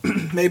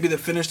maybe the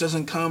finish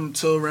doesn't come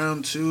till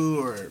round 2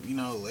 or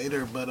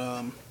later, but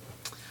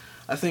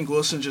I think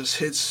Wilson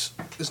just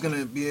is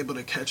gonna be able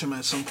to catch him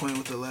at some point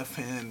with the left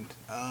hand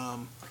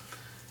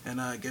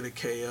and get a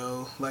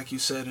KO. Like you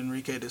said,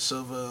 Enrique da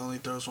Silva only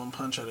throws one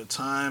punch at a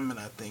time,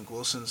 and I think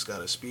Wilson's got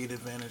a speed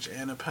advantage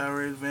and a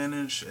power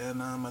advantage,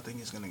 and I think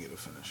he's gonna get a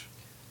finish.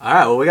 All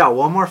right, well, we got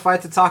one more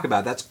fight to talk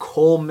about. That's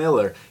Cole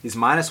Miller. He's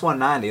minus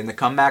 190, and the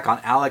comeback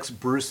on Alex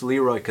Bruce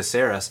Leroy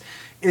Caceres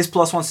is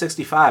plus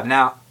 165.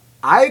 Now,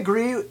 I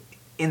agree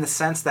in the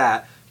sense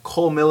that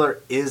Cole Miller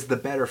is the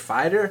better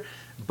fighter,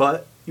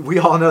 but we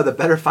all know the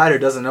better fighter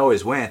doesn't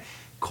always win.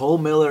 Cole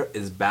Miller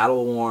is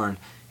battle-worn.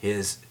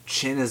 His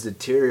chin is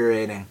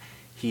deteriorating.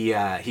 He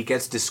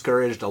gets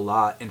discouraged a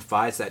lot in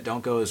fights that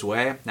don't go his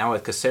way. Now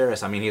with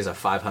Caceres, I mean, he's a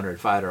 500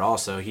 fighter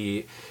also.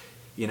 He's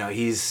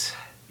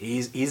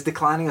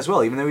declining as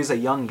well, even though he's a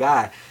young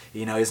guy.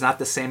 He's not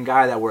the same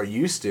guy that we're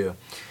used to.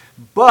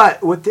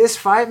 But with this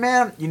fight,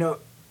 man,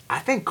 I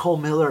think Cole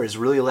Miller is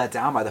really let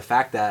down by the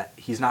fact that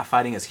he's not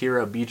fighting his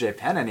hero BJ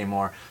Penn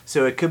anymore.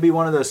 So it could be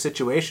one of those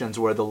situations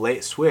where the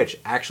late switch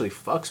actually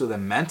fucks with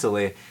him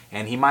mentally,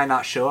 and he might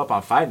not show up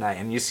on fight night.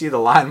 And you see the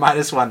line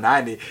minus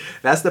 190.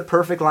 That's the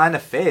perfect line to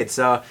fade.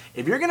 So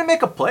if you're gonna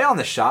make a play on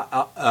this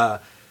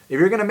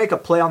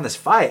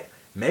fight,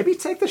 maybe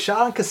take the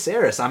shot on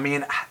Caceres. I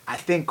mean, I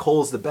think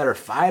Cole's the better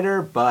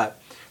fighter,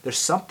 but there's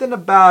something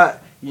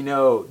about,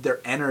 their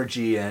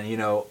energy and,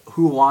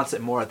 who wants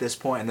it more at this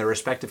point in their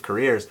respective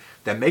careers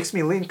that makes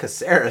me lean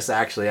Caceres,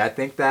 actually. I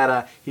think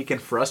that he can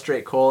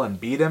frustrate Cole and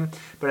beat him,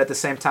 but at the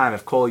same time,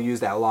 if Cole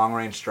used that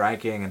long-range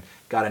striking and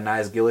got a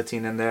nice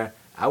guillotine in there,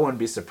 I wouldn't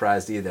be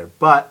surprised either.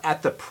 But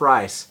at the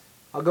price,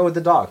 I'll go with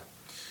the dog.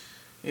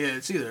 Yeah,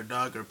 it's either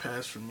dog or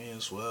pass for me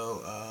as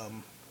well.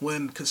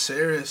 When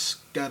Caceres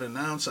got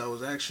announced, I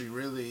was actually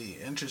really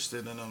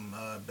interested in him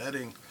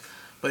betting.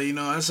 But,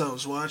 as I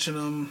was watching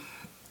him,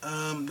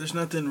 there's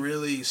nothing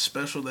really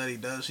special that he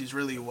does. He's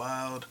really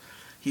wild.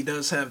 He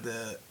does have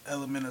the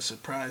element of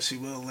surprise. He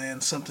will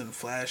land something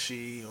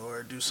flashy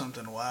or do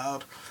something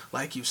wild.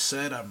 Like you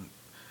said, I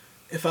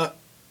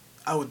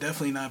would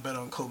definitely not bet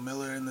on Cole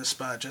Miller in this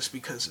spot just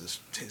because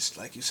his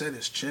like you said,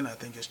 his chin. I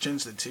think his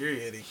chin's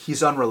deteriorating.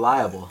 He's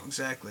unreliable.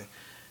 Exactly.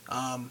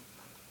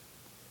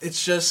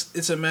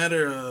 It's a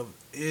matter of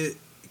it.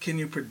 Can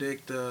you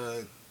predict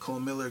Cole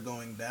Miller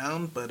going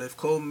down? But if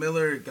Cole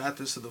Miller got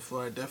this to the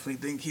floor, I definitely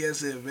think he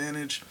has the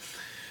advantage.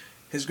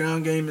 His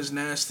ground game is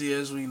nasty,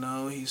 as we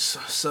know. He's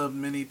subbed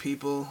many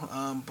people.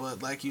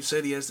 But like you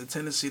said, he has the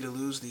tendency to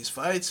lose these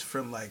fights,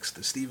 from like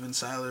the Steven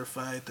Siler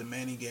fight, the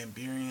Manny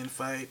Gambirian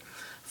fight,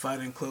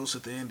 fighting close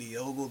with the Andy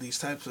Ogle. These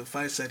types of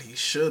fights that he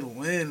should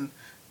win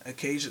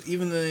occasionally.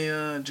 Even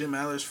the Jim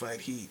Allers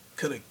fight, he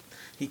could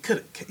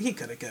have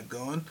kept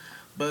going.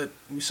 But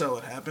we saw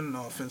what happened.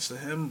 No offense to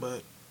him,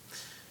 but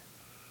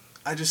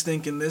I just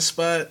think in this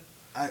spot,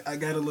 I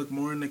got to look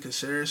more into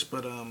Caceres,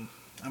 but I'm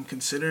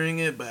considering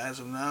it. But as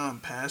of now, I'm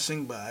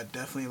passing. But I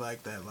definitely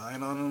like that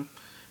line on him,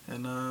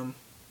 and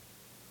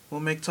we'll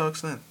make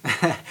talks then.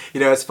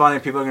 It's funny.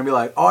 People are gonna be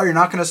like, "Oh, you're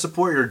not gonna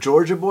support your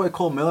Georgia boy,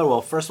 Cole Miller."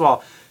 Well, first of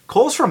all,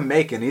 Cole's from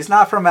Macon. He's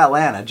not from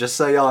Atlanta, just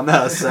so y'all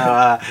know.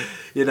 So,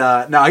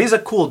 no, he's a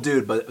cool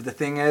dude. But the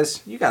thing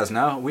is, you guys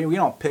know, we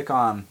don't pick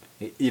on.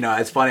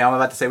 It's funny. I'm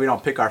about to say we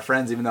don't pick our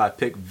friends, even though I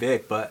pick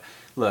Vic. But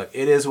look,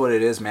 it is what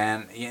it is,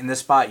 man. In this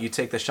spot, you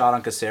take the shot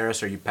on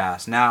Caceres or you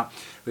pass. Now,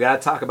 we got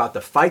to talk about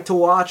the fight to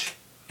watch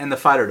and the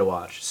fighter to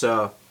watch.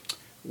 So,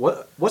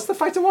 what's the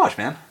fight to watch,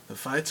 man? The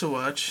fight to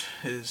watch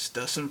is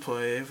Dustin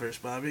Poirier versus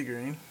Bobby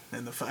Green,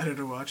 and the fighter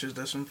to watch is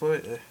Dustin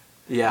Poirier.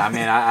 Yeah, I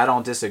mean, I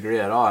don't disagree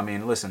at all. I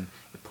mean, listen,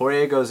 if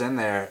Poirier goes in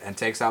there and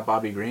takes out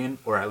Bobby Green,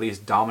 or at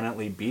least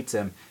dominantly beats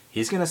him,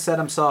 he's going to set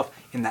himself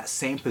in that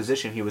same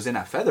position he was in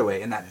at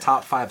featherweight, in that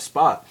top 5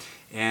 spot.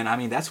 And I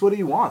mean, that's what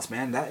he wants,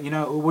 man. That, you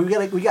know, we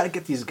gotta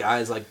get these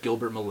guys like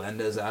Gilbert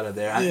Melendez out of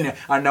there. Yeah.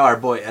 I know our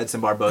boy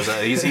Edson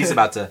Barboza. He's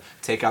about to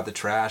take out the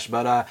trash,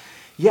 but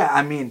yeah,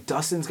 I mean,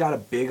 Dustin's got a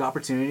big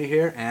opportunity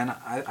here, and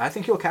I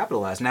think he'll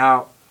capitalize.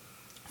 Now,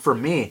 for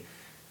me,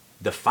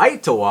 the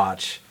fight to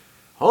watch.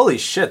 Holy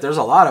shit, there's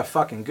a lot of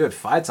fucking good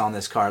fights on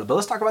this card. But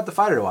let's talk about the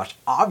fighter to watch.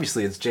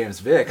 Obviously, it's James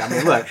Vick. I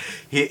mean, look,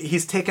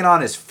 he's taken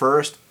on his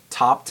first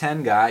top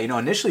 10 guy. You know,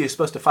 initially he was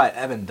supposed to fight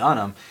Evan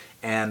Dunham,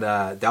 and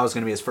that was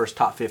going to be his first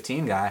top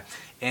 15 guy.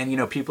 And, you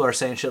know, people are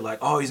saying shit like,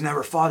 oh, he's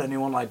never fought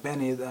anyone like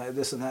Benny,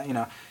 this and that, you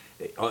know.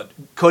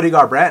 Cody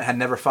Garbrandt had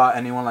never fought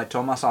anyone like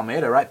Tomas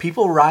Almeida, right?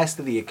 People rise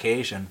to the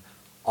occasion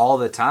all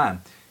the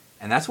time.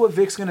 And that's what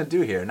Vic's going to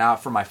do here. Now,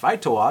 for my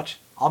fight to watch,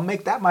 I'll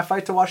make that my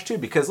fight to watch too,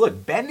 because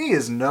look, Benny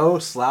is no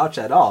slouch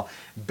at all.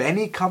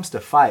 Benny comes to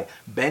fight.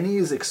 Benny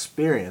is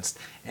experienced,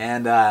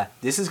 and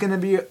this is gonna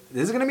be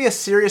a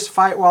serious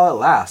fight while it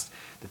lasts.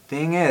 The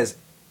thing is,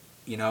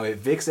 you know, if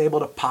Vic's able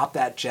to pop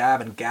that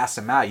jab and gas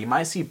him out, you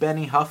might see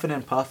Benny huffing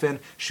and puffing,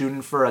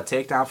 shooting for a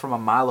takedown from a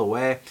mile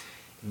away,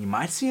 and you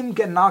might see him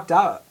get knocked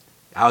out.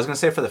 I was gonna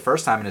say for the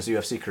first time in his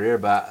UFC career,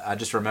 but I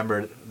just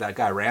remembered that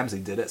guy Ramsey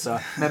did it, so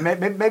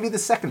maybe the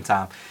second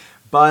time.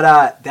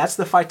 But that's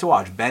the fight to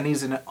watch.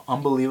 Benny's an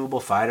unbelievable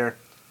fighter.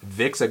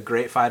 Vic's a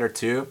great fighter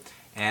too,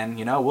 and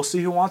you know, we'll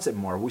see who wants it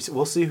more.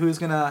 We'll see who's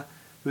gonna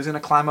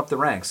climb up the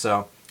ranks.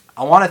 So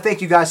I want to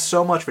thank you guys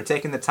so much for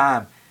taking the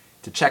time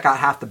to check out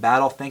Half the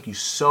Battle. Thank you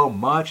so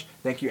much.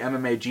 Thank you,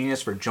 MMA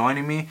Genius, for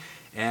joining me.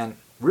 And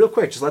real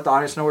quick, just let the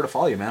audience know where to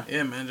follow you, man.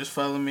 Yeah, man, just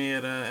follow me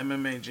at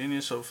MMA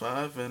Genius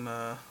 05,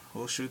 and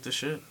we'll shoot the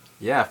shit.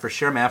 Yeah, for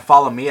sure, man.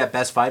 Follow me at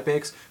Best Fight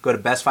Picks. Go to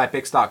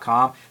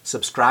bestfightpicks.com.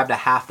 Subscribe to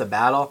Half the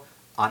Battle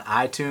on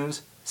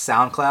iTunes,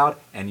 SoundCloud,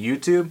 and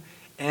YouTube.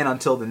 And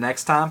until the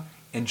next time,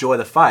 enjoy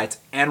the fights.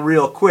 And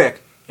real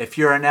quick, if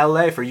you're in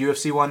LA for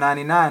UFC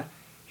 199,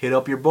 hit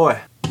up your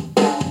boy.